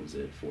lab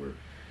requisite for.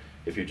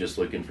 If you're just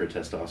looking for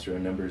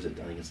testosterone numbers, I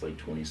think it's like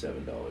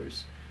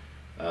 $27.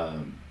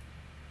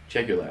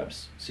 Check your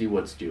labs, see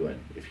what's doing.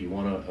 If you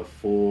want a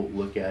full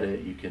look at it,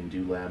 you can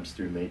do labs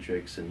through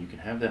Matrix, and you can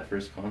have that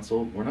first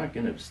consult. We're not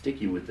going to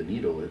stick you with the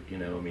needle.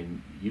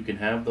 You can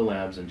have the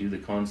labs and do the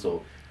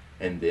consult,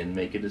 and then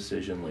make a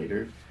decision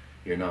later.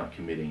 You're not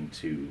committing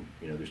to,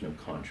 there's no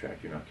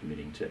contract. You're not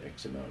committing to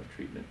X amount of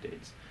treatment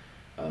dates.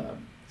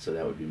 So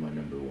that would be my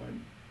number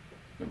one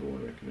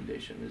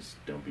recommendation is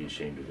don't be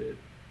ashamed of it.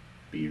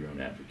 Be your own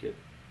advocate.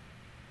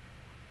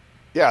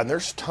 Yeah, and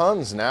there's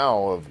tons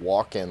now of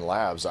walk-in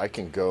labs. I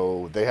can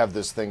go, they have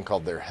this thing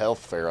called their health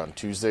fair on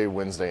Tuesday,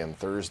 Wednesday, and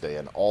Thursday,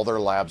 and all their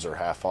labs are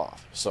half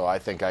off. So I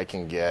think I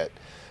can get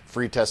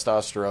free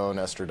testosterone,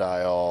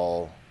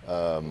 estradiol,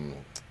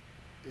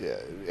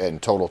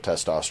 and total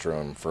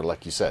testosterone for,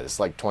 like you said, it's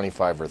like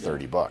 $25 or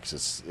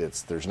 $30.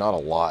 It's there's not a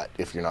lot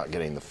if you're not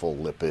getting the full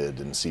lipid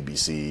and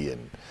CBC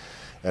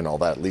and all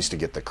that, at least to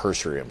get the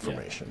cursory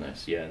information. Yeah,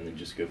 nice. Yeah, and then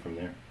just go from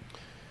there.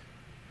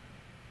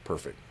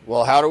 Perfect.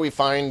 Well, how do we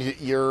find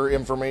your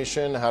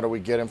information? How do we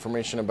get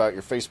information about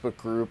your Facebook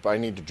group? I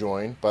need to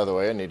join, by the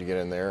way. I need to get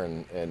in there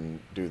and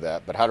do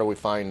that. But how do we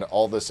find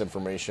all this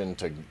information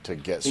to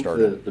get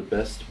started? The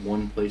best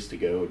one place to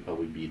go would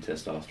probably be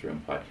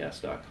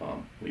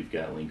testosteronepodcast.com. We've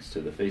got links to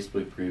the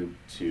Facebook group,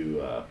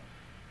 to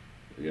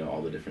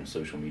all the different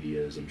social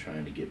medias. I'm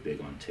trying to get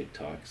big on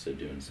TikTok, so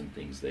doing some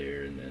things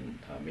there. And then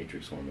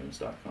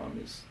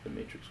matrixhormones.com is the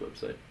Matrix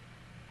website.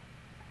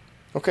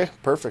 Okay,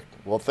 perfect.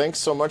 Well, thanks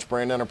so much,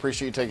 Brandon. I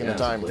appreciate you taking the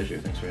time. It's a pleasure.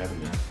 Thanks for having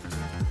me.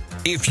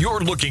 If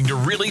you're looking to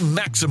really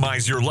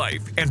maximize your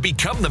life and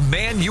become the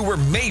man you were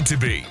made to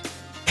be,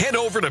 head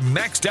over to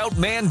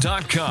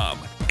maxedoutman.com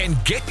and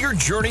get your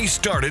journey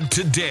started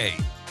today.